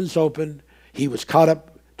the heavens open. He was caught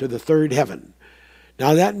up to the third heaven.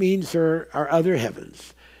 Now that means there are other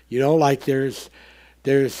heavens. You know, like there's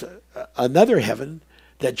another heaven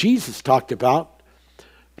that Jesus talked about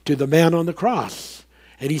to the man on the cross.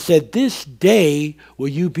 And he said, this day will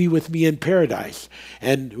you be with me in paradise.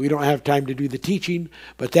 And we don't have time to do the teaching,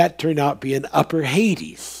 but that turned out being Upper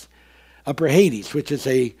Hades. Upper Hades, which is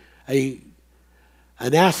an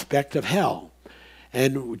aspect of hell.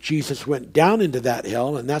 And Jesus went down into that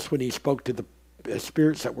hell, and that's when he spoke to the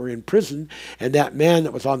spirits that were in prison. And that man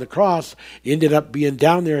that was on the cross ended up being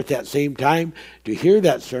down there at that same time to hear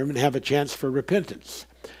that sermon and have a chance for repentance.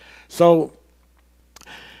 So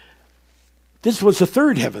this was the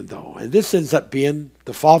third heaven, though, and this ends up being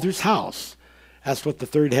the Father's house. That's what the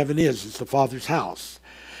third heaven is. It's the Father's house.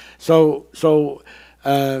 So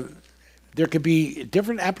there could be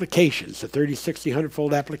different applications, the 30, 60,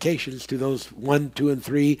 100-fold applications to those 1, 2, and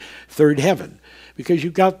 3, third heaven. Because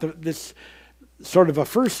you've got this sort of a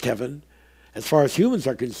first heaven, as far as humans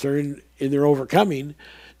are concerned, in their overcoming,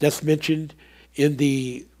 that's mentioned in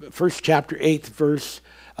the first chapter, 8th verse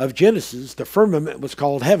of Genesis. The firmament was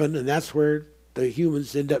called heaven, and that's where the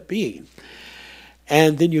humans end up being.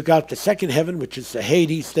 And then you've got the second heaven, which is the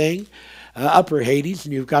Hades thing, Upper Hades,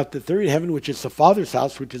 and you've got the third heaven, which is the Father's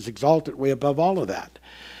house, which is exalted way above all of that.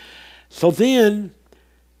 So then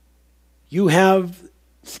you have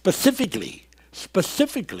specifically,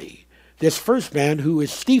 this first man, who is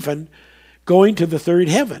Stephen, going to the third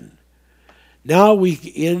heaven. Now we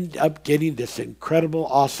end up getting this incredible,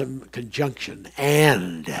 awesome conjunction.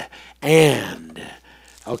 And.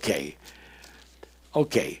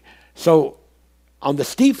 Okay. So on the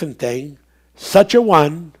Stephen thing, such a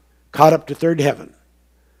one caught up to third heaven.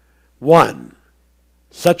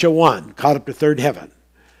 Such a one caught up to third heaven.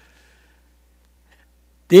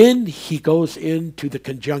 Then he goes into the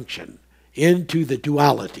conjunction, into the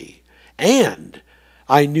duality. And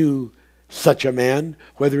I knew such a man,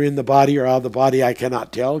 whether in the body or out of the body, I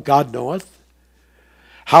cannot tell. God knoweth.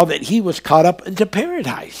 how that he was caught up into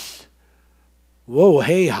paradise. Whoa,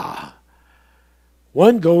 hey ha.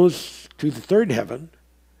 One goes to the third heaven,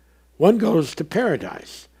 one goes to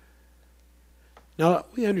paradise. Now,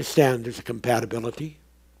 we understand there's a compatibility,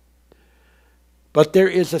 but there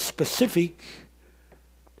is a specific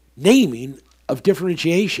naming of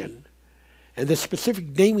differentiation, and the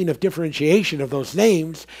specific naming of differentiation of those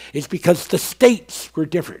names is because the states were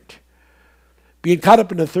different. Being caught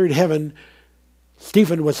up in the third heaven,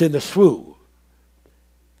 Stephen was in the swoon,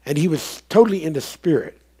 and he was totally in the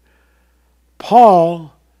spirit.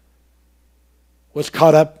 Paul was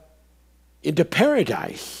caught up into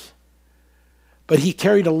paradise, but he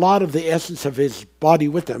carried a lot of the essence of his body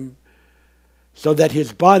with him so that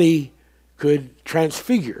his body could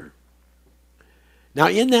transfigure. Now,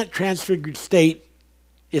 in that transfigured state,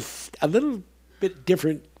 it's a little bit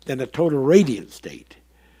different than a total radiant state.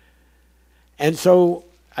 And so,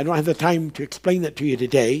 I don't have the time to explain that to you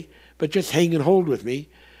today, but just hang and hold with me.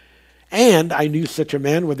 And I knew such a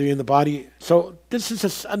man, whether in the body. So this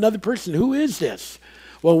is another person. Who is this?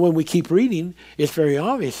 Well, when we keep reading, it's very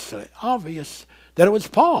obvious that it was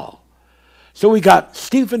Paul. So we got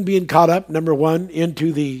Stephen being caught up, number one,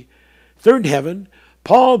 into the third heaven.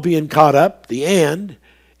 Paul being caught up,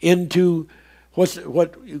 into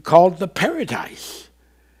what you called the paradise.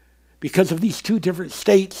 Because of these two different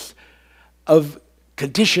states of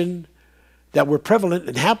condition that were prevalent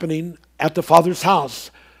and happening at the Father's house.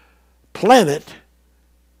 Planet,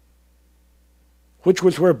 which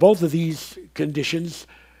was where both of these conditions,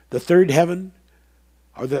 the third heaven,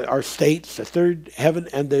 our states, the third heaven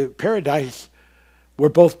and the paradise, were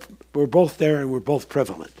both there and were both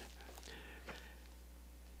prevalent.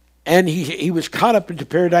 And he was caught up into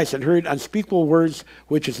paradise and heard unspeakable words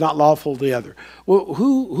which is not lawful to utter. Well,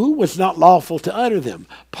 who was not lawful to utter them?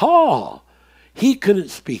 Paul. He couldn't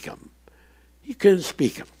speak them.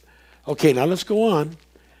 Okay, now let's go on.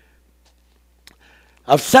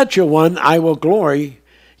 Of such a one I will glory,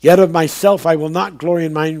 yet of myself I will not glory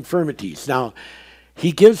in my infirmities. Now,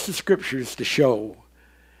 he gives the scriptures to show,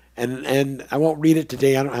 and I won't read it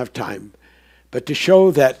today, I don't have time, but to show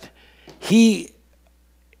that he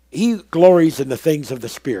glories in the things of the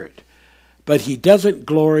Spirit, but he doesn't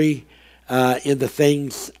glory in the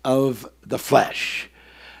things of the flesh.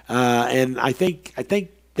 And I think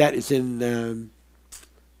that is in...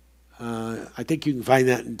 I think you can find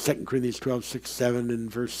that in 2 Corinthians 12, 6, 7,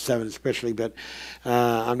 and verse 7 especially, but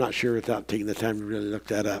I'm not sure without taking the time to really look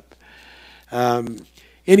that up.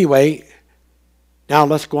 Anyway, now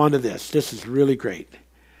let's go on to this. This is really great.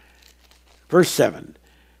 Verse 7,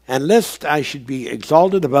 and lest I should be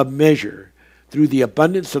exalted above measure through the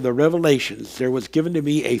abundance of the revelations, there was given to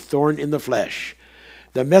me a thorn in the flesh,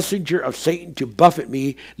 the messenger of Satan to buffet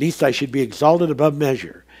me, lest I should be exalted above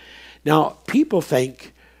measure. Now, people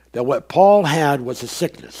think that what Paul had was a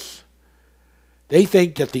sickness. They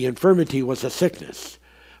think that the infirmity was a sickness.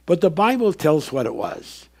 But the Bible tells what it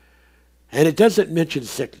was. And it doesn't mention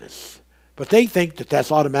sickness. But they think that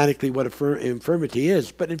that's automatically what infirmity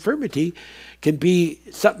is. But infirmity can be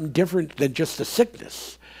something different than just a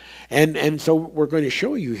sickness. And so we're going to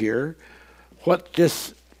show you here what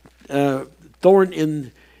this thorn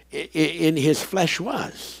in his flesh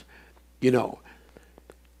was. You know,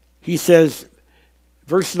 he says,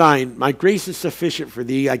 verse 9, my grace is sufficient for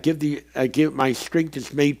thee. I give my strength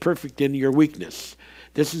is made perfect in your weakness.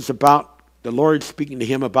 This is about the Lord speaking to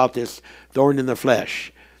him about this thorn in the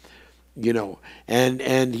flesh. You know,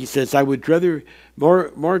 and he says, I would rather,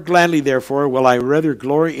 more gladly therefore, will I rather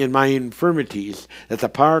glory in my infirmities, that the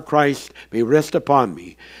power of Christ may rest upon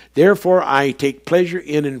me. Therefore I take pleasure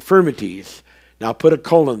in infirmities. Now put a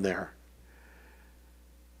colon there.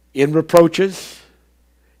 In reproaches,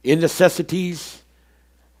 in necessities,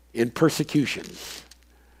 in persecutions,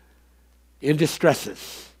 in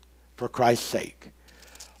distresses, for Christ's sake.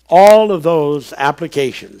 All of those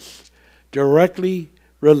applications directly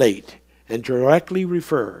relate and directly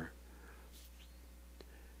refer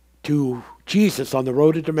to Jesus on the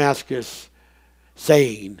road to Damascus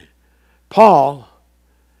saying, Paul,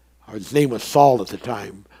 or his name was Saul at the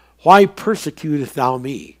time, why persecutest thou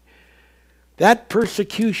me? That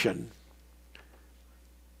persecution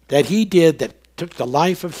that he did that took the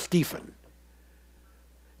life of Stephen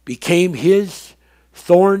became his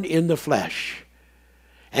thorn in the flesh.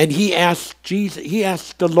 And he asked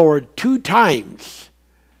the Lord two times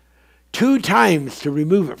to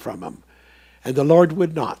remove it from him. And the Lord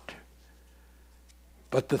would not.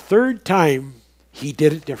 But the third time, he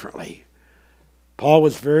did it differently. Paul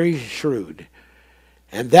was very shrewd.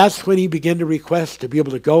 And that's when he began to request to be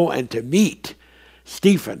able to go and to meet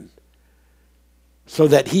Stephen, so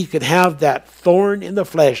that he could have that thorn in the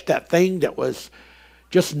flesh, that thing that was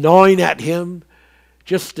just gnawing at him,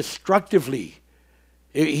 just destructively.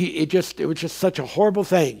 It was just such a horrible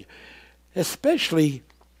thing, especially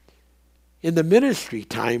in the ministry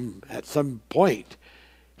time. At some point,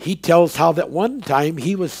 he tells how that one time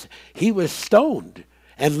he was stoned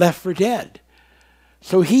and left for dead.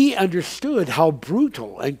 So he understood how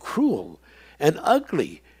brutal and cruel and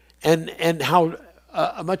ugly and how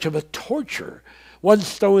much of a torture, one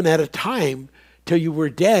stone at a time till you were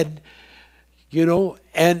dead,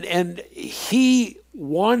 and he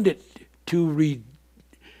wanted to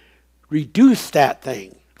reduce that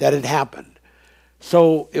thing that had happened.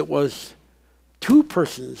 So it was two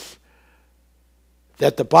persons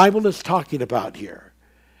that the Bible is talking about here.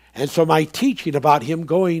 And so my teaching about him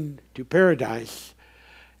going to paradise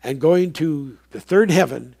and going to the third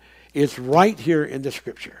heaven is right here in the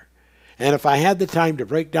scripture. And if I had the time to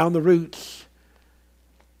break down the roots,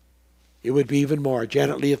 it would be even more.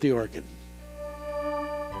 Janet Lee at the organ.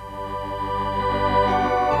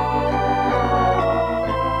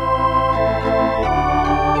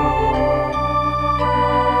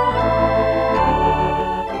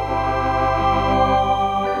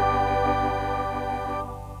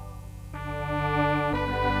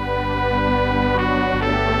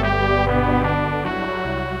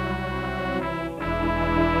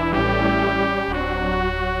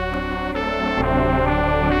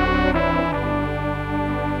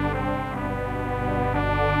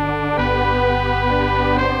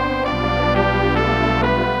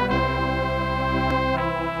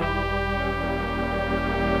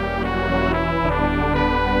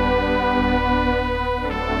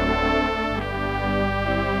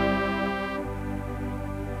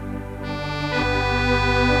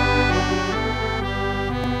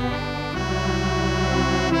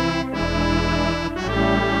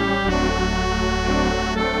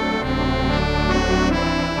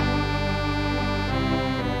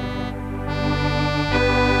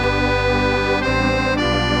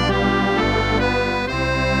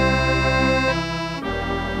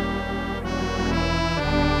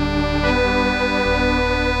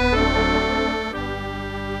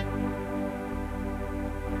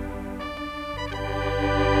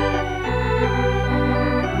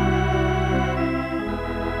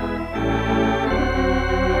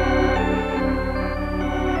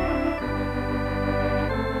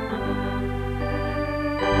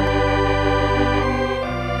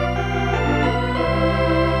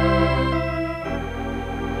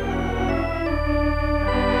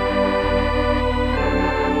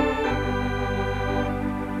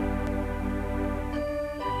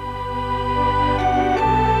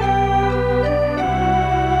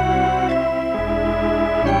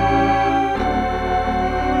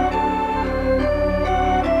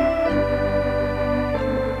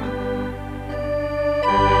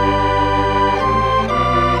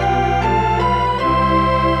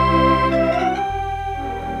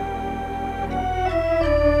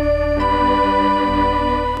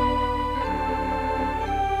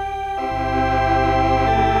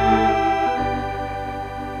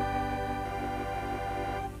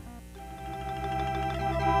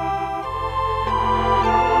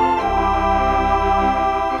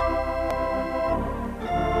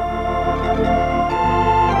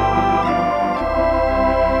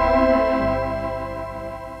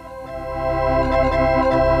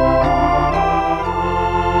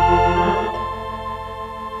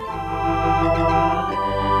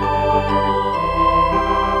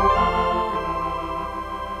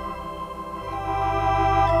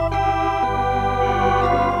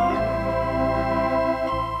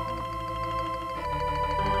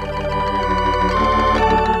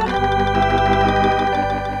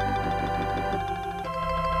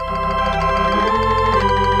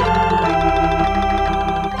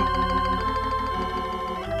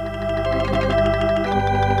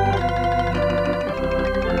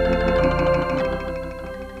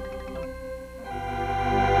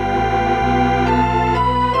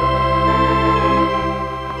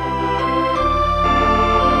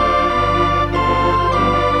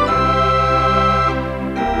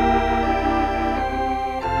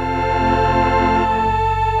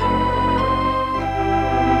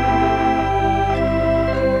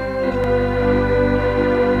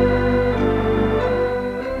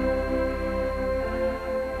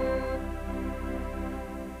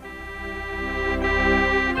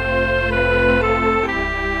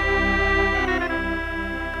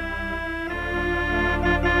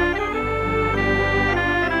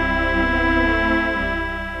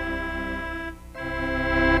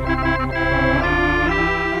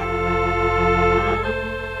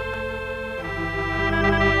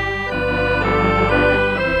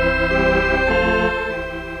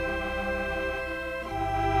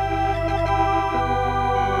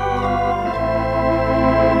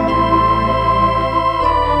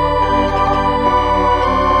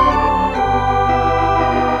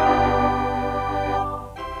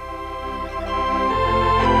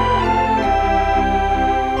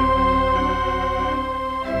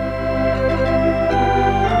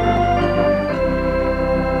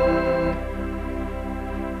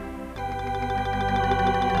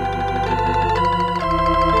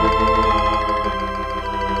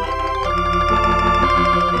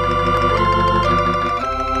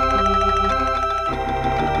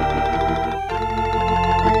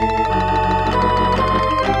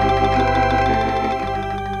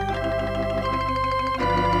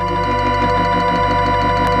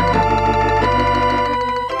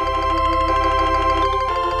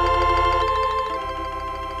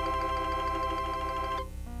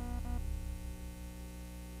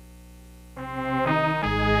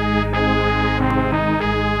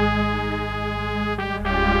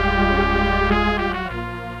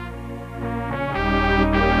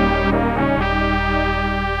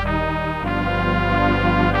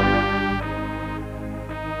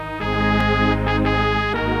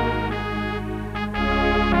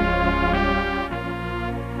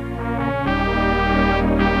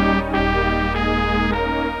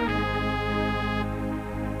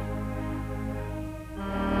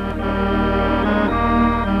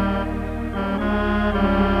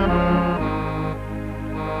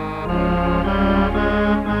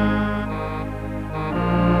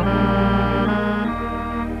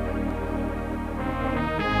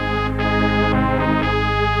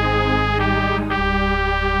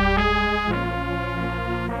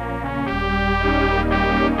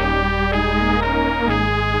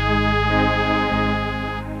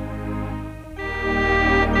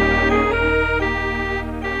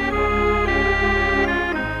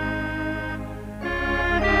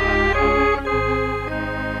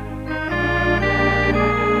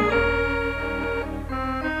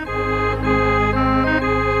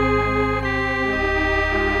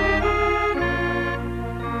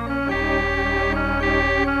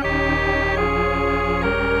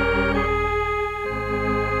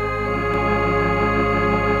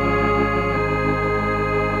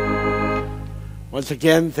 Once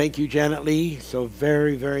again, thank you, Janet Lee, so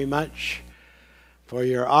very, very much for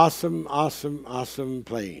your awesome, awesome, awesome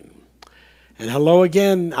playing. And hello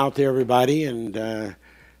again out there, everybody. And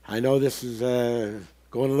I know this is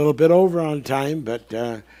going a little bit over on time, but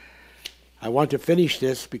I want to finish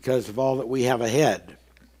this because of all that we have ahead.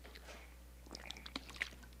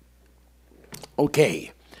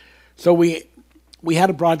 Okay, so we had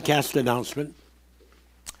a broadcast announcement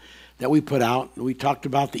that we put out, and we talked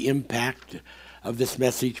about the impact of this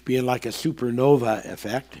message being like a supernova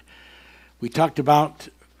effect. We talked about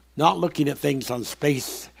not looking at things on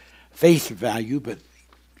face value, but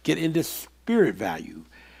get into spirit value,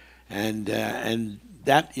 and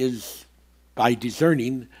that is by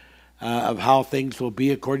discerning of how things will be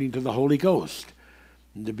according to the Holy Ghost,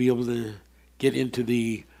 and to be able to get into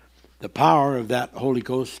the power of that Holy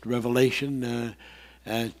Ghost revelation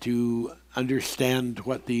to understand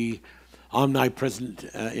what the omnipresent,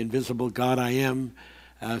 invisible God I am,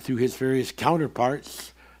 through his various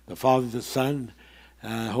counterparts, the Father, the Son,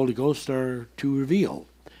 Holy Ghost, are to reveal.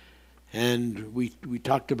 And we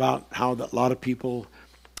talked about how a lot of people,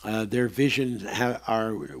 their visions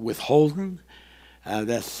are withholden.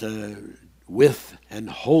 That's with and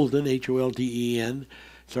holden, Holden,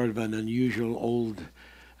 sort of an unusual old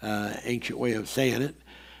ancient way of saying it,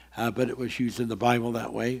 but it was used in the Bible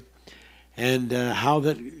that way. And how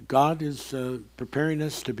that God is preparing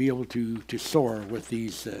us to be able to soar with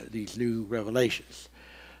these new revelations.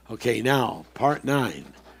 Okay, now, part 9.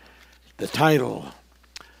 The title,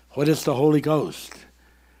 What is the Holy Ghost?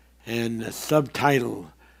 And the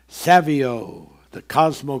subtitle, Savio, the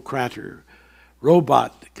Cosmocrator,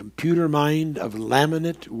 Robot, Computer Mind of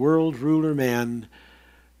Laminate World Ruler Man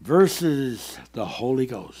versus the Holy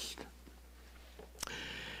Ghost.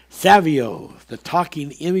 Savio, the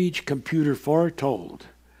talking image computer foretold.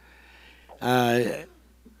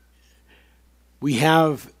 We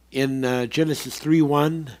have in Genesis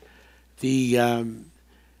 3:1 the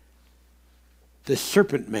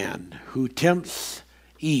serpent man who tempts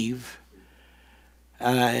Eve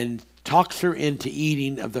and talks her into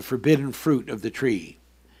eating of the forbidden fruit of the tree.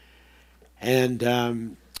 And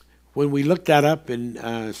when we looked that up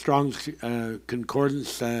in Strong's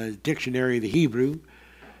Concordance Dictionary of the Hebrew,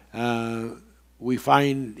 we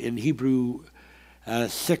find in Hebrew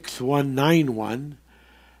 6191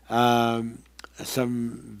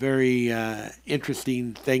 some very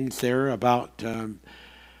interesting things there about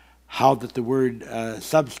how that the word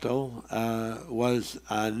substil was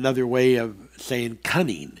another way of saying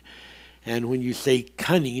cunning. And when you say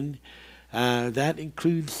cunning, that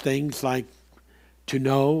includes things like to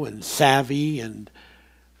know and savvy, and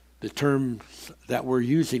the terms that we're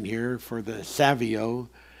using here for the savio.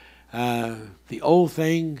 The old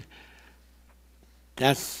thing,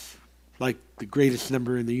 that's like the greatest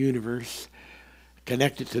number in the universe,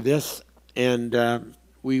 connected to this, and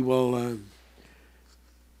we will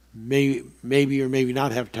maybe or maybe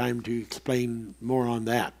not have time to explain more on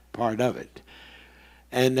that part of it.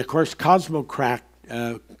 And of course, Cosmocrator,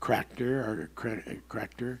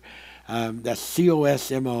 that's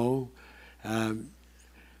COSMO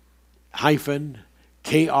hyphen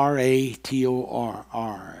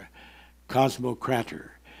KRATOR, Cosmocrator.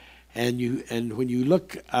 And when you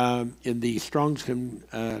look in the Strong's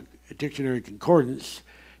Dictionary Concordance,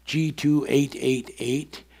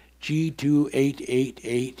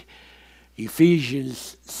 G2888,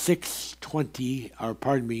 Ephesians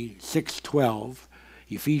 6:12,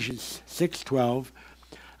 Ephesians 6:12,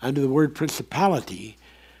 under the word principality,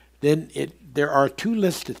 then there are two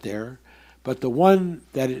listed there, but the one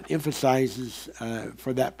that it emphasizes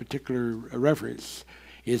for that particular reference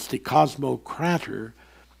is the Cosmocrator,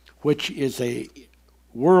 which is a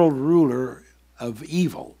world ruler of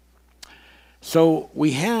evil. So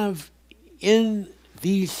we have in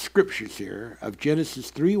these scriptures here of Genesis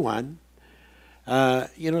 3:1,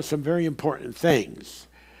 some very important things,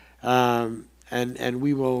 and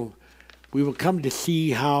we will come to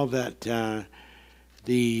see how that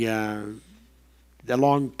the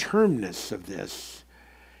long-termness of this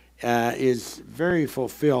is very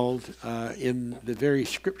fulfilled in the very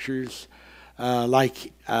scriptures,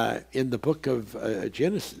 like in the book of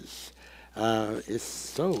Genesis. It's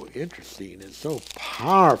so interesting and so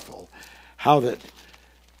powerful how that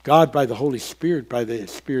God, by the Holy Spirit, by the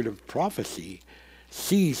Spirit of prophecy,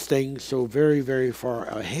 sees things so very, very far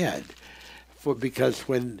ahead. Because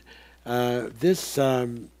when this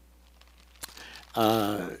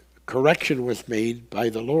correction was made by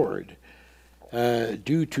the Lord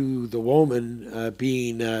due to the woman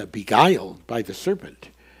being beguiled by the serpent,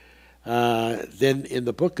 then in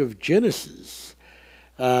the book of Genesis,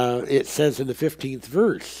 it says in the 15th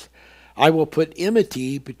verse, I will put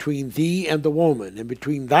enmity between thee and the woman, and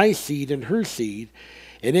between thy seed and her seed,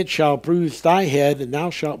 and it shall bruise thy head, and thou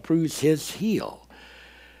shalt bruise his heel.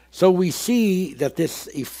 So we see that this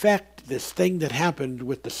effect, this thing that happened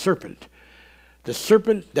with the serpent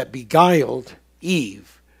that beguiled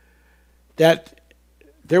Eve, that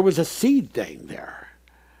there was a seed thing there.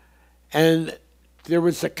 And there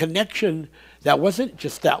was a connection that wasn't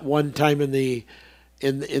just that one time in the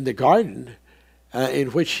garden, in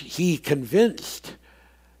which he convinced.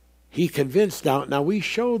 Now we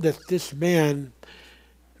show that this man,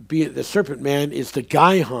 be it the serpent man, is the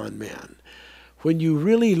Gihon man. When you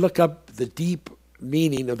really look up the deep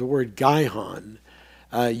meaning of the word Gihon,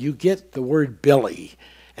 you get the word belly.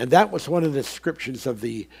 And that was one of the descriptions of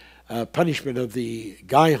the punishment of the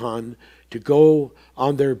Gihon, to go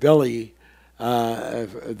on their belly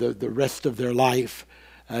the rest of their life,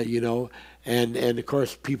 and of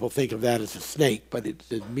course people think of that as a snake, but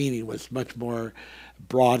the meaning was much more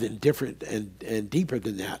broad and different and deeper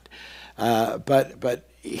than that. But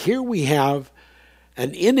here we have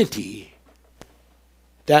an entity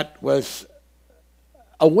that was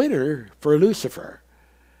a winner for Lucifer.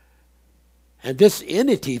 And this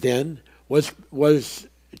entity then was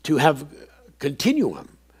to have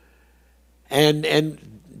continuum. And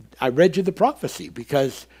I read you the prophecy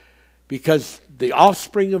because the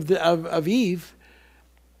offspring of Eve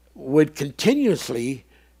would continuously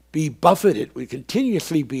be buffeted, would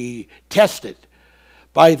continuously be tested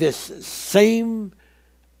by this same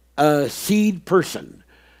seed person,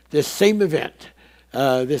 this same event,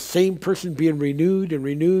 this same person being renewed and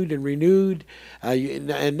renewed and renewed,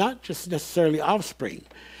 and not just necessarily offspring,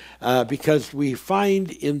 because we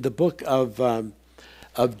find in the book of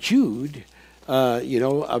Jude,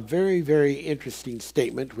 a very, very interesting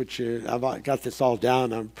statement, which I've got this all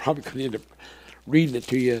down. I'm probably going to end up reading it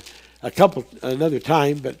to you another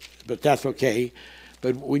time, but that's okay.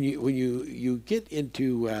 But when you get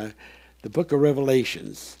into the book of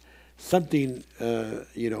Revelations, something, or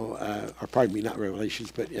pardon me, not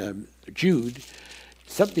Revelations, but Jude,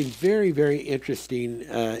 something very, very interesting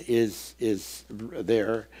is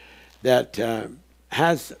there that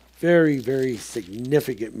has very, very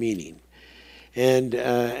significant meaning. And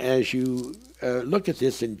as you look at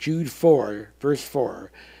this in Jude 4, verse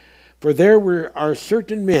 4, for there are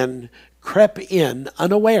certain men crept in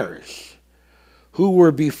unawares, who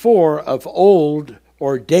were before of old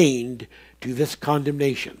ordained to this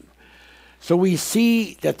condemnation. So we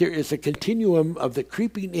see that there is a continuum of the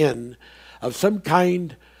creeping in of some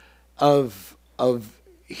kind of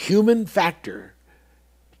human factor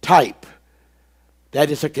type that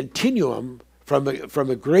is a continuum from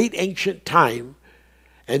a great ancient time,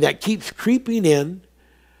 and that keeps creeping in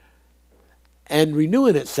and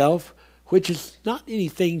renewing itself, which is not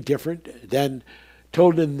anything different than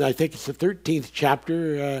told in, I think it's the 13th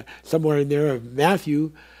chapter, somewhere in there of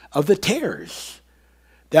Matthew, of the tares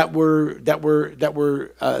that were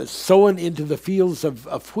sown into the fields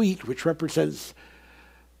of wheat, which represents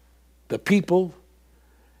the people,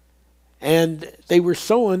 and they were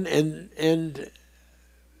sown and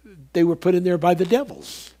they were put in there by the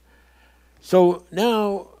devils. So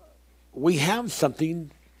now we have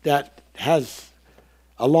something that has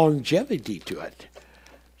a longevity to it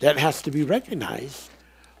that has to be recognized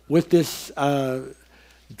with this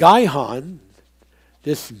Gihon,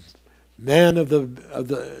 this man of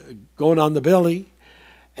the going on the belly,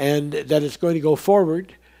 and that is going to go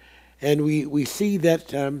forward. And we see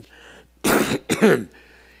that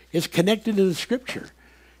it's connected to the Scripture.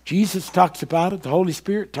 Jesus talks about it. The Holy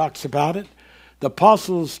Spirit talks about it. The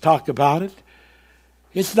apostles talk about it.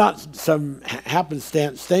 It's not some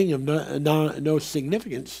happenstance thing of no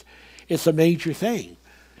significance. It's a major thing.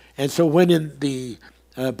 And so when in the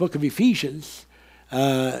book of Ephesians,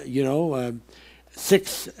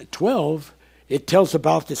 6:12, it tells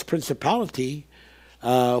about this principality,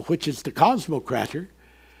 which is the cosmocrator,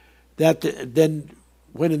 that then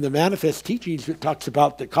when in the manifest teachings it talks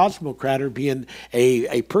about the cosmocrator being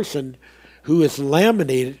a person who is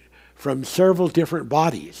laminated from several different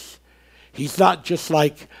bodies. He's not just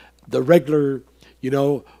like the regular,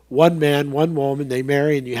 one man, one woman, they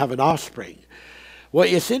marry and you have an offspring. Well,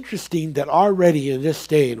 it's interesting that already in this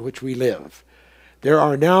day in which we live, there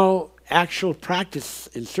are now actual practice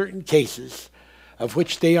in certain cases of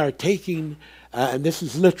which they are taking, and this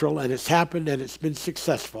is literal, and it's happened and it's been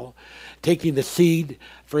successful, taking the seed,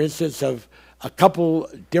 for instance, of a couple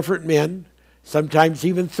different men, sometimes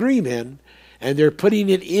even three men, and they're putting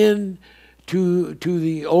it in to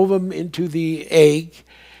the ovum, into the egg,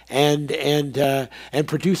 and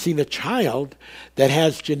producing a child that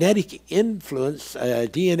has genetic influence,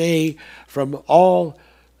 DNA from all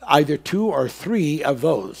either 2 or 3 of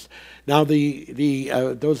those. Now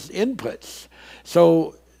those inputs.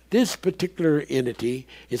 So this particular entity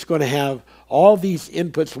is going to have all these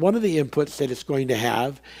inputs. One of the inputs that it's going to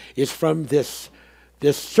have is from this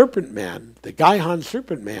serpent man, the Gaihan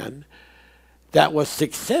serpent man, that was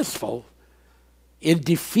successful in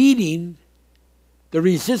defeating the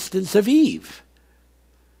resistance of Eve,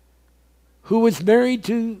 who was married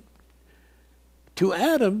to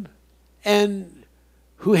Adam and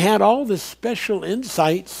who had all the special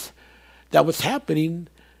insights that was happening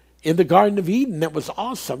in the Garden of Eden that was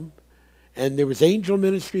awesome. And there was angel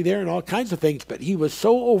ministry there and all kinds of things, but he was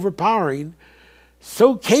so overpowering,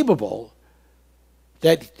 so capable,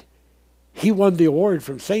 that he won the award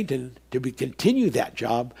from Satan to continue that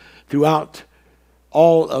job throughout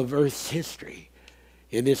all of Earth's history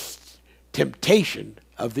in this temptation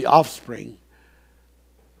of the offspring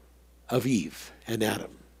of Eve and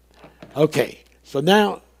Adam. Okay, so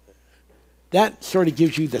now that sort of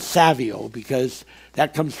gives you the savio, because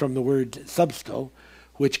that comes from the word subsco,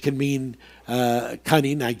 which can mean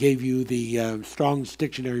cunning. I gave you the Strong's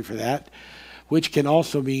dictionary for that, which can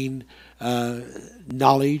also mean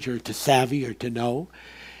knowledge, or to savvy, or to know.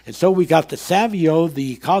 And so we got the savio,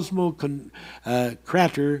 the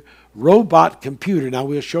cosmocrator robot computer. Now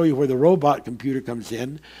we'll show you where the robot computer comes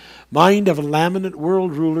in. Mind of a laminate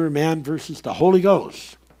world ruler, man versus the Holy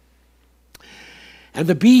Ghost. And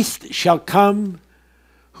the beast shall come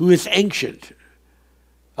who is ancient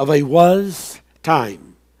of a was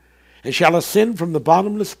time, and shall ascend from the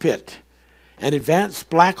bottomless pit and advance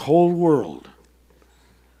black hole world.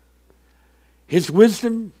 His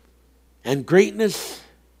wisdom and greatness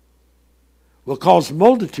will cause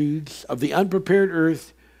multitudes of the unprepared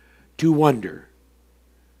earth to wonder.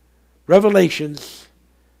 Revelations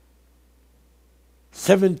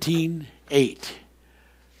 17:8.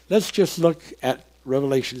 Let's just look at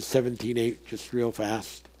Revelation 17:8 just real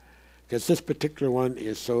fast, because this particular one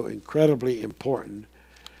is so incredibly important.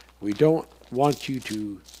 We don't want you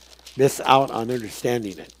to miss out on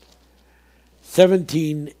understanding it.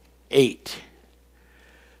 17:8.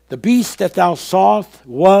 The beast that thou sawest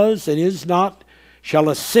was and is not, shall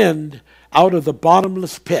ascend out of the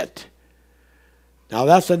bottomless pit. Now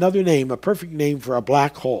that's another name, a perfect name for a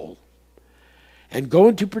black hole. And go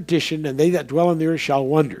into perdition, and they that dwell on the earth shall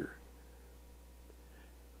wonder.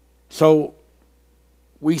 So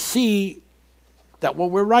we see that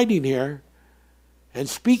what we're writing here and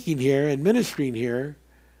speaking here and ministering here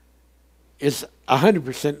is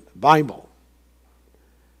 100% Bible.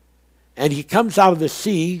 And he comes out of the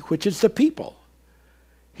sea, which is the people.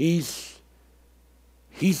 He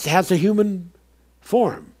has a human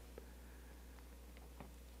form.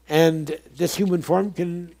 And this human form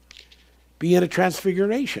can be in a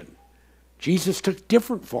transfiguration. Jesus took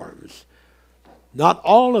different forms. Not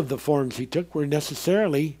all of the forms he took were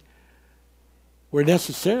necessarily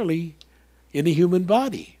in a human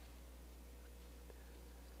body.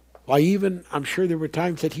 Why, even I'm sure there were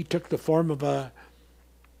times that he took the form of a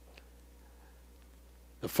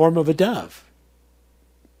dove.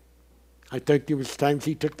 I think there was times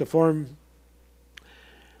he took the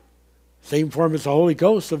same form as the Holy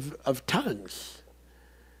Ghost of tongues.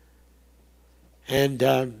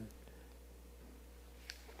 And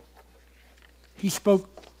he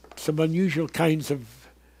spoke some unusual kinds of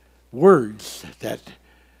words that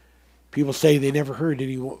people say they never heard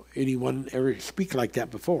anyone ever speak like that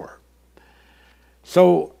before.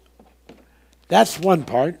 So that's one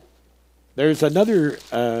part. There's another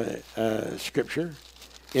scripture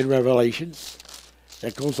in Revelations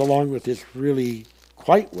that goes along with this really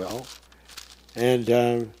quite well.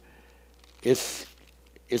 And it's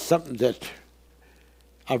something that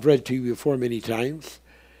I've read to you before many times.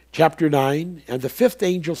 Chapter 9, and the fifth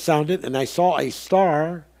angel sounded, and I saw a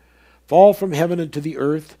star fall from heaven unto the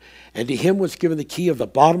earth, and to him was given the key of the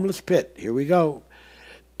bottomless pit. Here we go.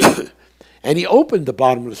 And he opened the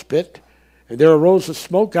bottomless pit, and there arose a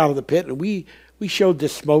smoke out of the pit, and we showed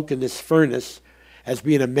this smoke in this furnace as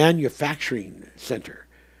being a manufacturing center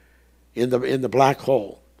in the black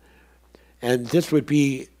hole. And this would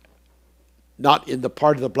be not in the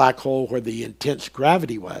part of the black hole where the intense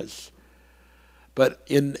gravity was, but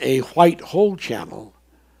in a white hole channel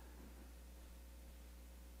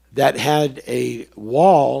that had a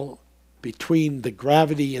wall between the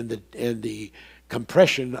gravity and the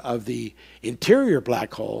compression of the interior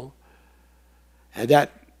black hole, and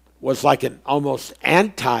that was like an almost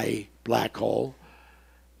anti-black hole,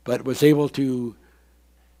 but was able to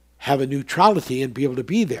have a neutrality and be able to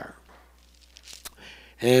be there.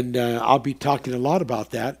 And I'll be talking a lot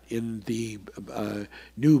about that in the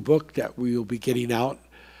new book that we will be getting out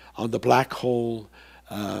on the black hole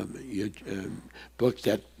book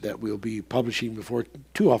that we'll be publishing before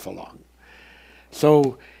too awful long.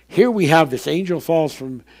 So here we have this angel falls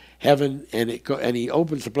from heaven, and he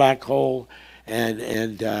opens a black hole, and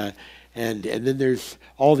then there's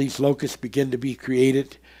all these locusts begin to be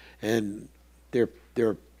created, and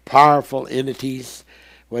they're powerful entities,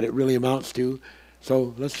 what it really amounts to.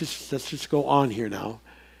 So let's just go on here now,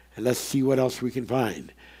 and let's see what else we can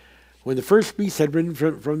find. When the first beast had risen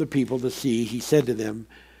from the people to see, he said to them,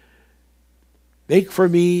 "Make for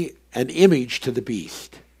me an image to the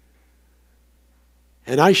beast,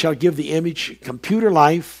 and I shall give the image computer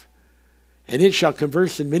life, and it shall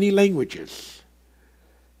converse in many languages."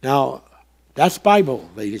 Now, that's Bible,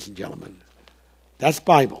 ladies and gentlemen. That's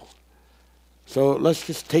Bible. So let's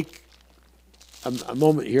just take a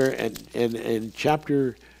moment here in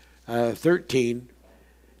chapter 13,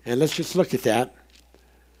 and let's just look at that.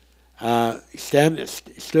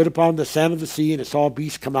 Stood upon the sand of the sea, and it saw a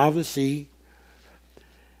beast come out of the sea.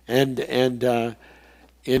 And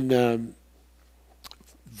in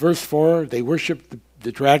verse 4, they worshipped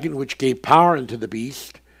the dragon, which gave power unto the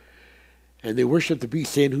beast. And they worshipped the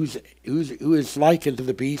beast, saying, who is like unto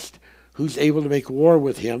the beast, who's able to make war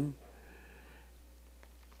with him.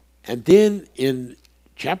 And then in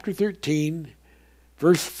chapter 13,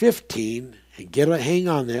 verse 15, and hang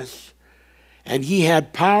on this, and he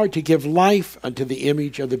had power to give life unto the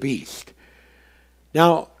image of the beast.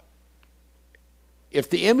 Now, if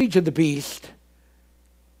the image of the beast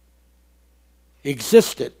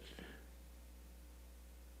existed,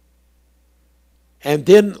 and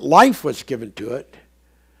then life was given to it,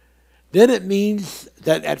 then it means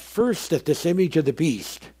that at first that this image of the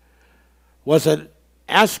beast was an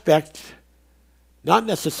aspect, not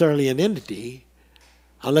necessarily an entity,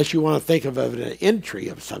 unless you want to think of an entry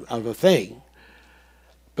of a thing,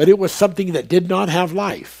 but it was something that did not have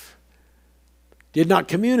life, did not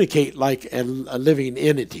communicate like a living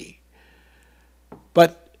entity.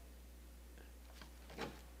 But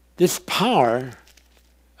this power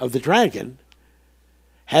of the dragon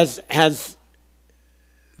has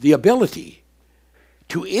the ability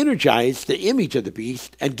to energize the image of the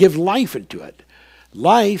beast and give life into it.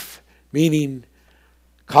 Life meaning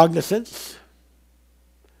cognizance,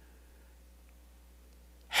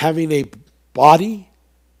 having a body,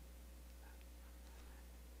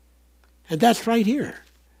 and that's right here.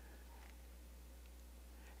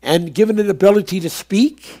 And given an ability to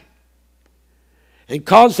speak, and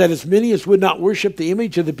cause that as many as would not worship the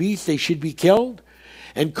image of the beast, they should be killed,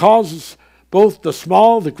 and causes both the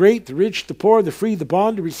small, the great, the rich, the poor, the free, the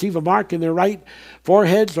bond to receive a mark in their right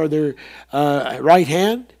foreheads or their right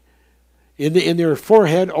hand, in their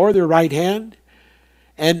forehead or their right hand.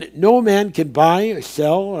 And no man can buy or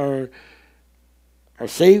sell or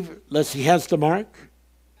save unless he has the mark.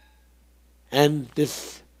 And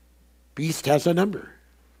this beast has a number.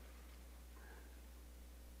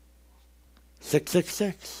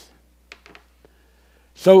 666.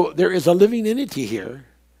 So there is a living entity here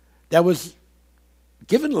that was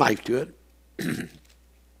given life to it.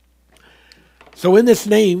 So in this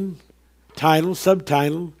name, title,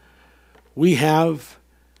 subtitle, we have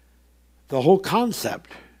the whole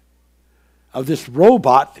concept of this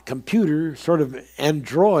robot computer, sort of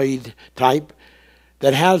android type,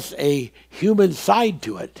 that has a human side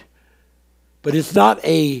to it, but now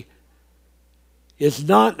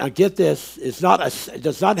get this, it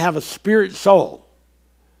does not have a spirit soul.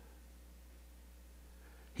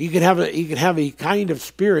 He could have a kind of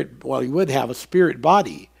spirit, well, he would have a spirit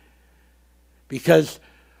body, because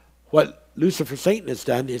what Lucifer Satan has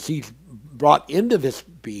done is he's brought into this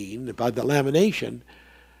being, by the lamination,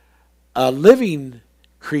 a living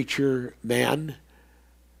creature, man,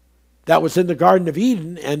 that was in the Garden of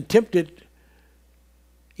Eden and tempted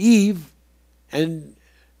Eve and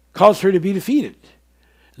caused her to be defeated.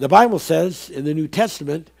 The Bible says in the New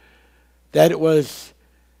Testament that it was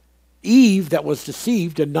Eve that was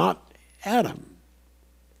deceived and not Adam.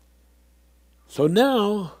 So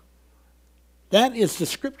now, that is the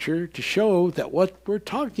scripture to show that what we're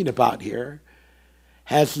talking about here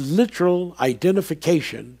has literal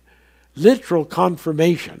identification, literal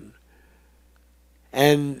confirmation,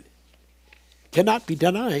 and cannot be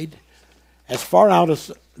denied. As far out as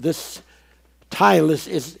this tile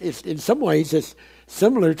is in some ways is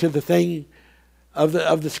similar to the thing of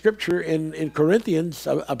the scripture in Corinthians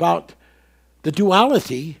about the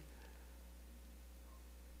duality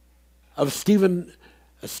of Stephen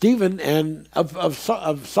and of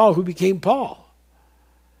Saul, who became Paul.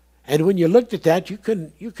 And when you looked at that, you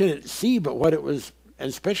couldn't see but what it was, and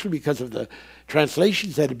especially because of the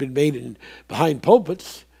translations that had been made behind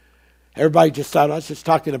pulpits. Everybody just thought I was just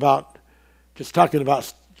talking about just talking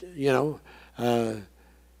about,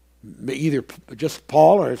 either just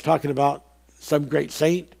Paul or it's talking about some great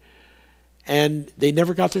saint, and they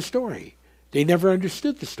never got the story. They never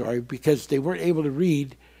understood the story because they weren't able to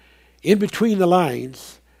read in between the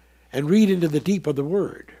lines and read into the deep of the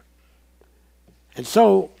word. And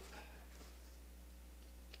so,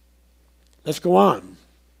 let's go on.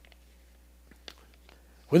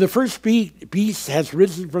 When the first beast has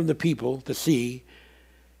risen from the people, the sea,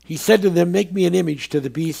 he said to them, make me an image to the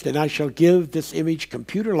beast, and I shall give this image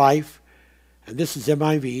computer life, and this is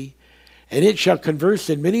MIV, and it shall converse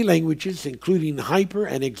in many languages, including hyper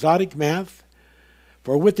and exotic math,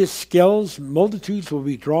 for with its skills multitudes will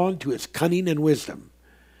be drawn to its cunning and wisdom.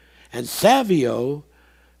 And Savio,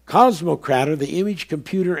 Cosmocrator, the image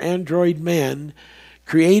computer android man,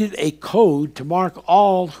 created a code to mark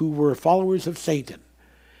all who were followers of Satan.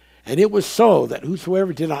 And it was so that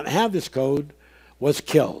whosoever did not have this code was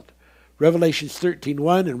killed. Revelations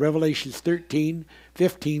 13:1 and Revelations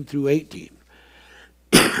 13:15 through 18.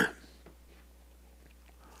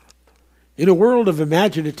 In a world of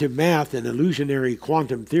imaginative math and illusionary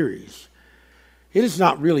quantum theories, it is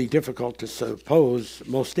not really difficult to suppose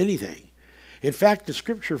most anything. In fact, the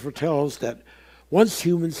scripture foretells that once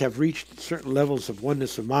humans have reached certain levels of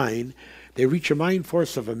oneness of mind, they reach a mind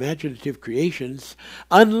force of imaginative creations,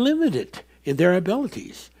 unlimited in their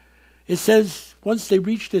abilities. It says once they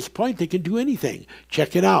reach this point, they can do anything.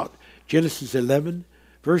 Check it out. Genesis 11,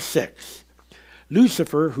 verse 6.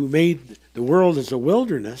 Lucifer, who made the world as a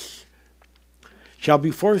wilderness, shall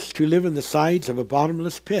be forced to live in the sides of a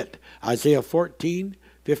bottomless pit. Isaiah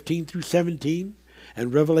 14:15 through 17,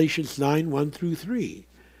 and Revelations 9:1 through 3.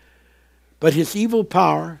 But his evil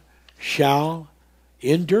power shall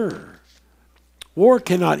endure. War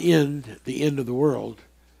cannot end the end of the world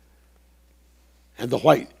and the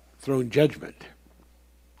white throne judgment.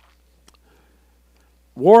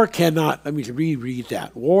 War cannot, let me reread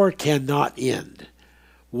that. War cannot end.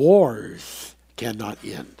 Wars cannot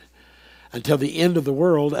end until the end of the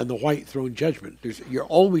world and the white throne judgment. You're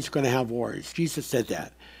always going to have wars. Jesus said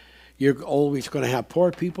that. You're always going to have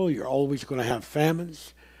poor people. You're always going to have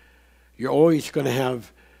famines. You're always going to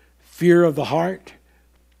have fear of the heart.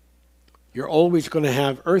 You're always going to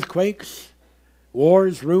have earthquakes,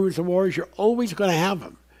 wars, rumors of wars. You're always going to have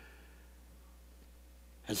them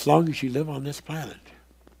as long as you live on this planet.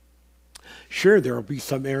 Sure, there will be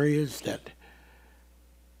some areas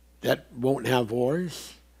that won't have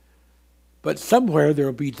wars, but somewhere there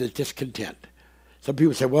will be the discontent. Some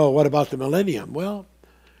people say, well, what about the millennium? Well,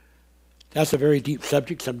 that's a very deep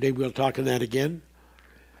subject. Someday we'll talk on that again.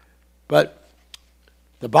 But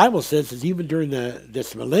the Bible says that even during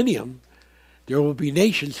this millennium, there will be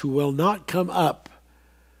nations who will not come up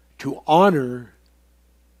to honor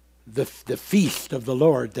the feast of the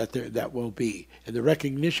Lord that will be, and the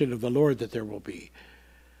recognition of the Lord that there will be.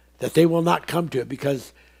 That they will not come to it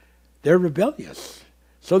because they're rebellious.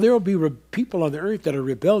 So there will be people on the earth that are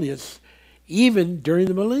rebellious even during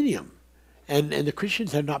the millennium. And the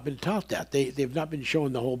Christians have not been taught that. They've not been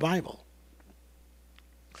shown the whole Bible.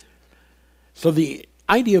 So the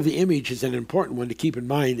idea of the image is an important one to keep in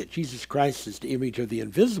mind, that Jesus Christ is the image of the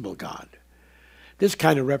invisible God. This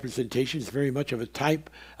kind of representation is very much of a type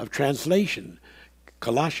of translation.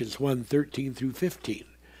 Colossians 1:13 through 15.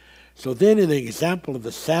 So then in the example of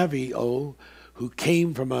the Savio, who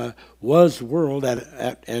came from a was world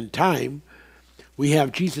and time, we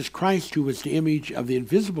have Jesus Christ, who was the image of the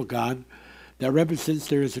invisible God. That represents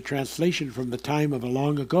there is a translation from the time of a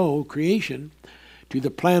long ago creation to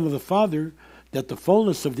the plan of the Father, that the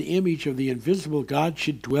fullness of the image of the invisible God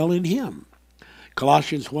should dwell in him.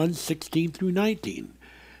 Colossians 1:16 through 19.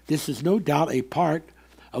 This is no doubt a part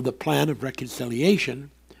of the plan of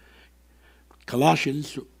reconciliation.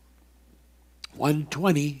 Colossians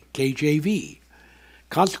 1:20 KJV.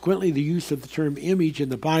 Consequently, the use of the term image in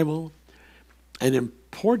the Bible, an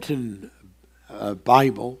important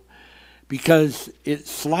Bible, because it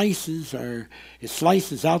slices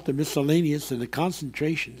out the miscellaneous and the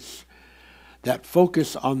concentrations that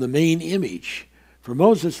focus on the main image. For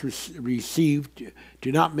Moses received,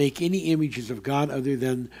 do not make any images of God other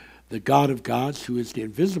than the God of gods, who is the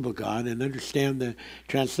invisible God, and understand the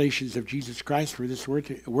translations of Jesus Christ, for this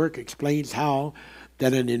work explains how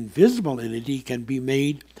that an invisible entity can be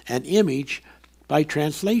made an image by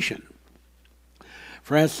translation.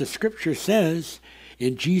 For as the scripture says,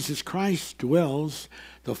 in Jesus Christ dwells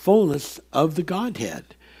the fullness of the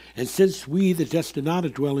Godhead. And since we, the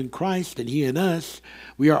destinata, dwell in Christ, and he in us,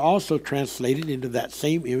 we are also translated into that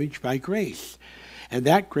same image by grace. And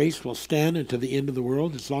that grace will stand until the end of the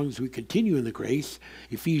world as long as we continue in the grace.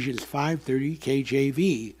 Ephesians 5:30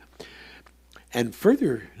 KJV. And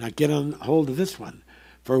further, now get on hold of this one.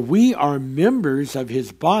 For we are members of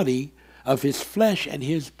his body, of his flesh and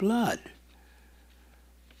his blood.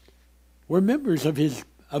 We're members of his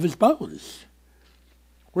bones.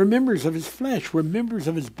 We're members of his flesh. We're members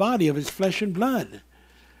of his body, of his flesh and blood.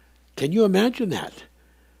 Can you imagine that?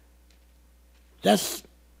 That's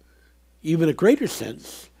even a greater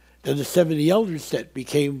sense than the 70 elders that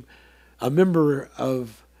became a member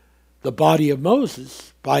of the body of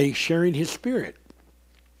Moses by sharing his spirit.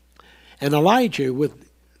 And Elisha with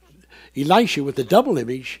the double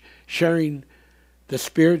image sharing the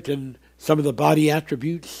spirit and some of the body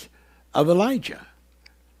attributes of Elijah.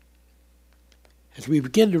 As we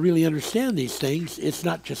begin to really understand these things, it's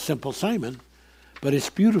not just simple Simon, but it's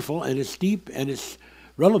beautiful and it's deep and it's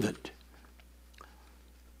relevant.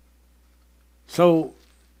 So,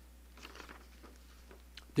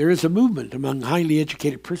 there is a movement among highly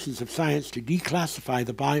educated persons of science to declassify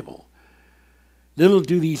the Bible. Little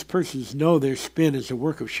do these persons know their spin is a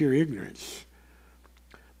work of sheer ignorance.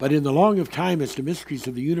 But in the long of time, as the mysteries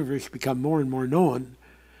of the universe become more and more known,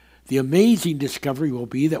 the amazing discovery will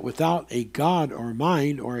be that without a God or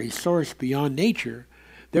mind or a source beyond nature,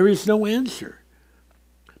 there is no answer.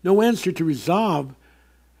 No answer to resolve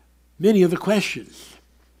many of the questions.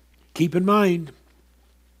 Keep in mind,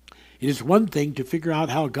 it is one thing to figure out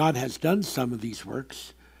how God has done some of these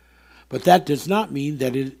works, but that does not mean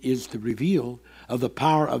that it is the reveal of the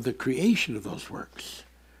power of the creation of those works.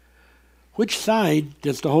 Which side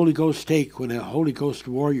does the Holy Ghost take when a Holy Ghost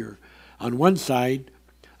warrior on one side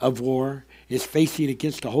of war is facing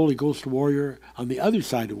against a Holy Ghost warrior on the other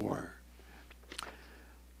side of war?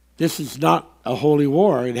 This is not a holy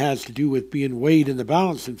war. It has to do with being weighed in the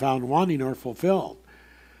balance and found wanting or fulfilled.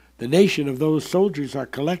 The nation of those soldiers are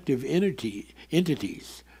collective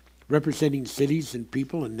entities representing cities and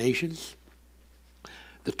people and nations.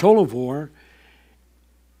 The toll of war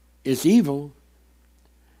is evil.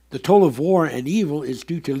 The toll of war and evil is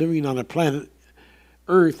due to living on a planet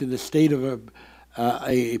Earth in the state of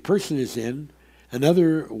a person is in, and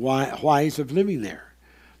otherwise of living there.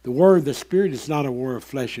 The war of the Spirit is not a war of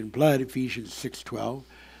flesh and blood, Ephesians 6:12.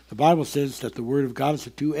 The Bible says that the Word of God is a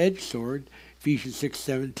two-edged sword, Ephesians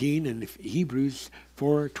 6:17 and Hebrews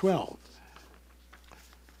 4:12.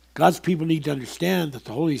 God's people need to understand that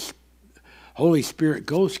the Holy Spirit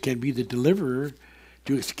ghost can be the deliverer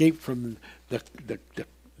to escape from the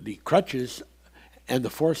crutches and the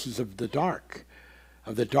forces of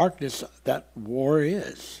the darkness that war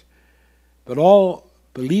is. But all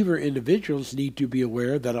believer individuals need to be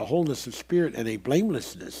aware that a wholeness of spirit and a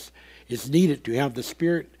blamelessness is needed to have the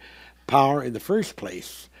Spirit power in the first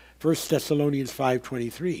place. 1 Thessalonians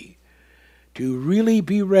 5:23. To really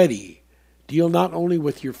be ready, deal not only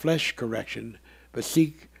with your flesh correction, but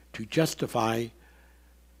seek to justify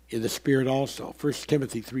in the Spirit also. 1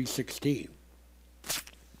 Timothy 3:16.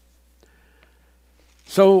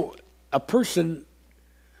 So a person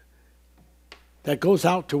that goes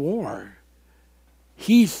out to war,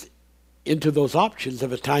 he's into those options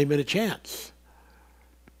of a time and a chance.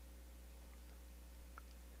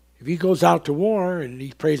 If he goes out to war and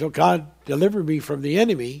he prays, "Oh God, deliver me from the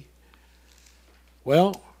enemy,"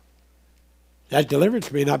 well, that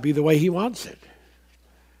deliverance may not be the way he wants it.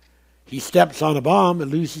 He steps on a bomb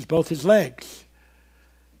and loses both his legs.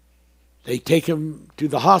 They take him to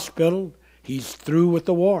the hospital. He's through with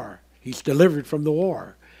the war. He's delivered from the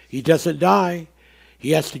war. He doesn't die.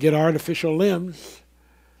 He has to get artificial limbs,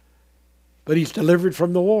 but he's delivered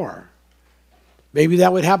from the war. Maybe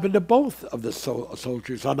that would happen to both of the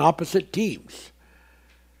soldiers on opposite teams.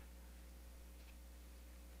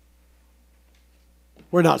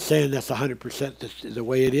 We're not saying that's 100% the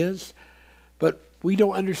way it is, but we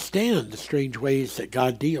don't understand the strange ways that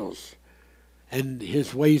God deals and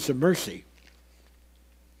his ways of mercy.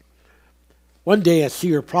 One day a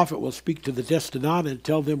seer prophet will speak to the destinata and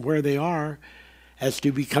tell them where they are as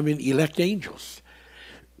to becoming elect angels.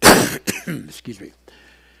 Excuse me.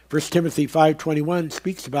 1 Timothy 5:21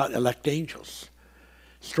 speaks about elect angels.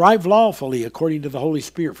 Strive lawfully according to the Holy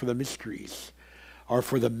Spirit for the mysteries, or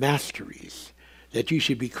for the masteries, that you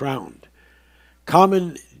should be crowned.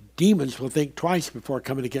 Common demons will think twice before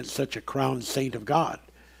coming against such a crowned saint of God.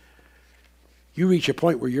 You reach a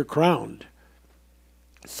point where you're crowned,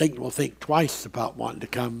 Satan will think twice about wanting to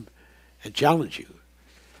come and challenge you.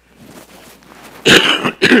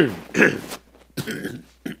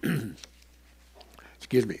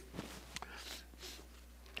 Excuse me.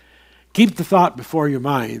 Keep the thought before your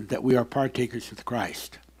mind that we are partakers with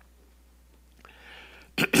Christ.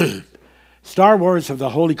 Star Wars of the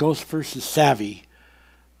Holy Ghost versus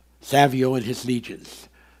Savio and his legions.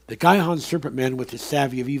 The Gaihan serpent man with his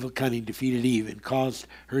savvy of evil cunning defeated Eve and caused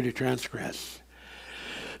her to transgress.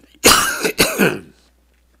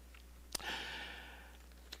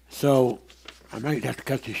 So I might have to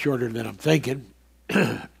cut this shorter than I'm thinking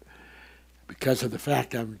because of the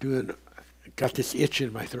fact got this itch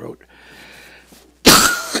in my throat.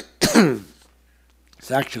 It's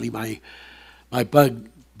actually my bug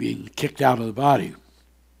being kicked out of the body.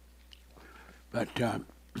 But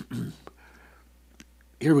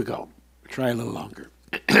here we go. Try a little longer.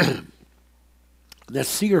 The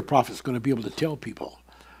seer prophet is going to be able to tell people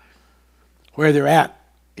where they're at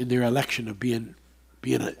in their election of being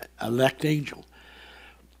an elect angel.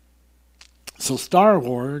 So Star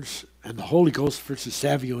Wars and the Holy Ghost versus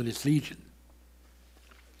Savio and his legion.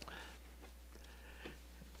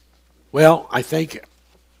 Well, I think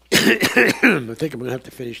I'm going to have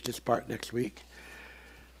to finish this part next week.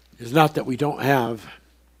 It's not that we don't have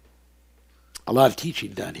a lot of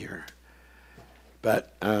teaching done here,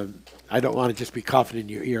 but I don't want to just be coughing in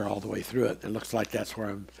your ear all the way through it. It looks like that's where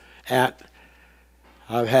I'm at.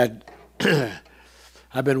 I've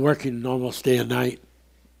been working almost day and night,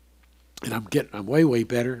 and I'm way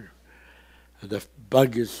better. The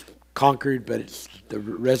bug is conquered, but it's the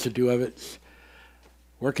residue of it's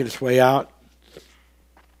working its way out.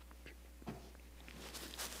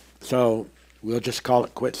 So we'll just call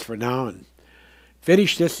it quits for now and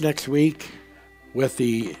finish this next week with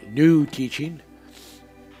the new teaching.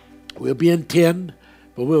 We'll be in 10,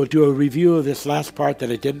 but we'll do a review of this last part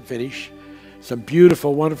that I didn't finish. Some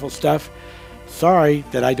beautiful, wonderful stuff. Sorry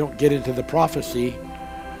that I don't get into the prophecy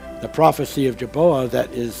of Jehovah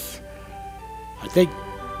that is, I think,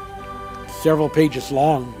 several pages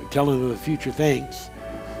long, telling of the future things.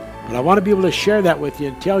 But I want to be able to share that with you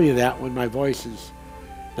and tell you that when my voice is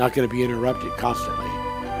not going to be interrupted constantly.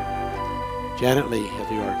 Janet Lee at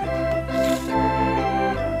the organ.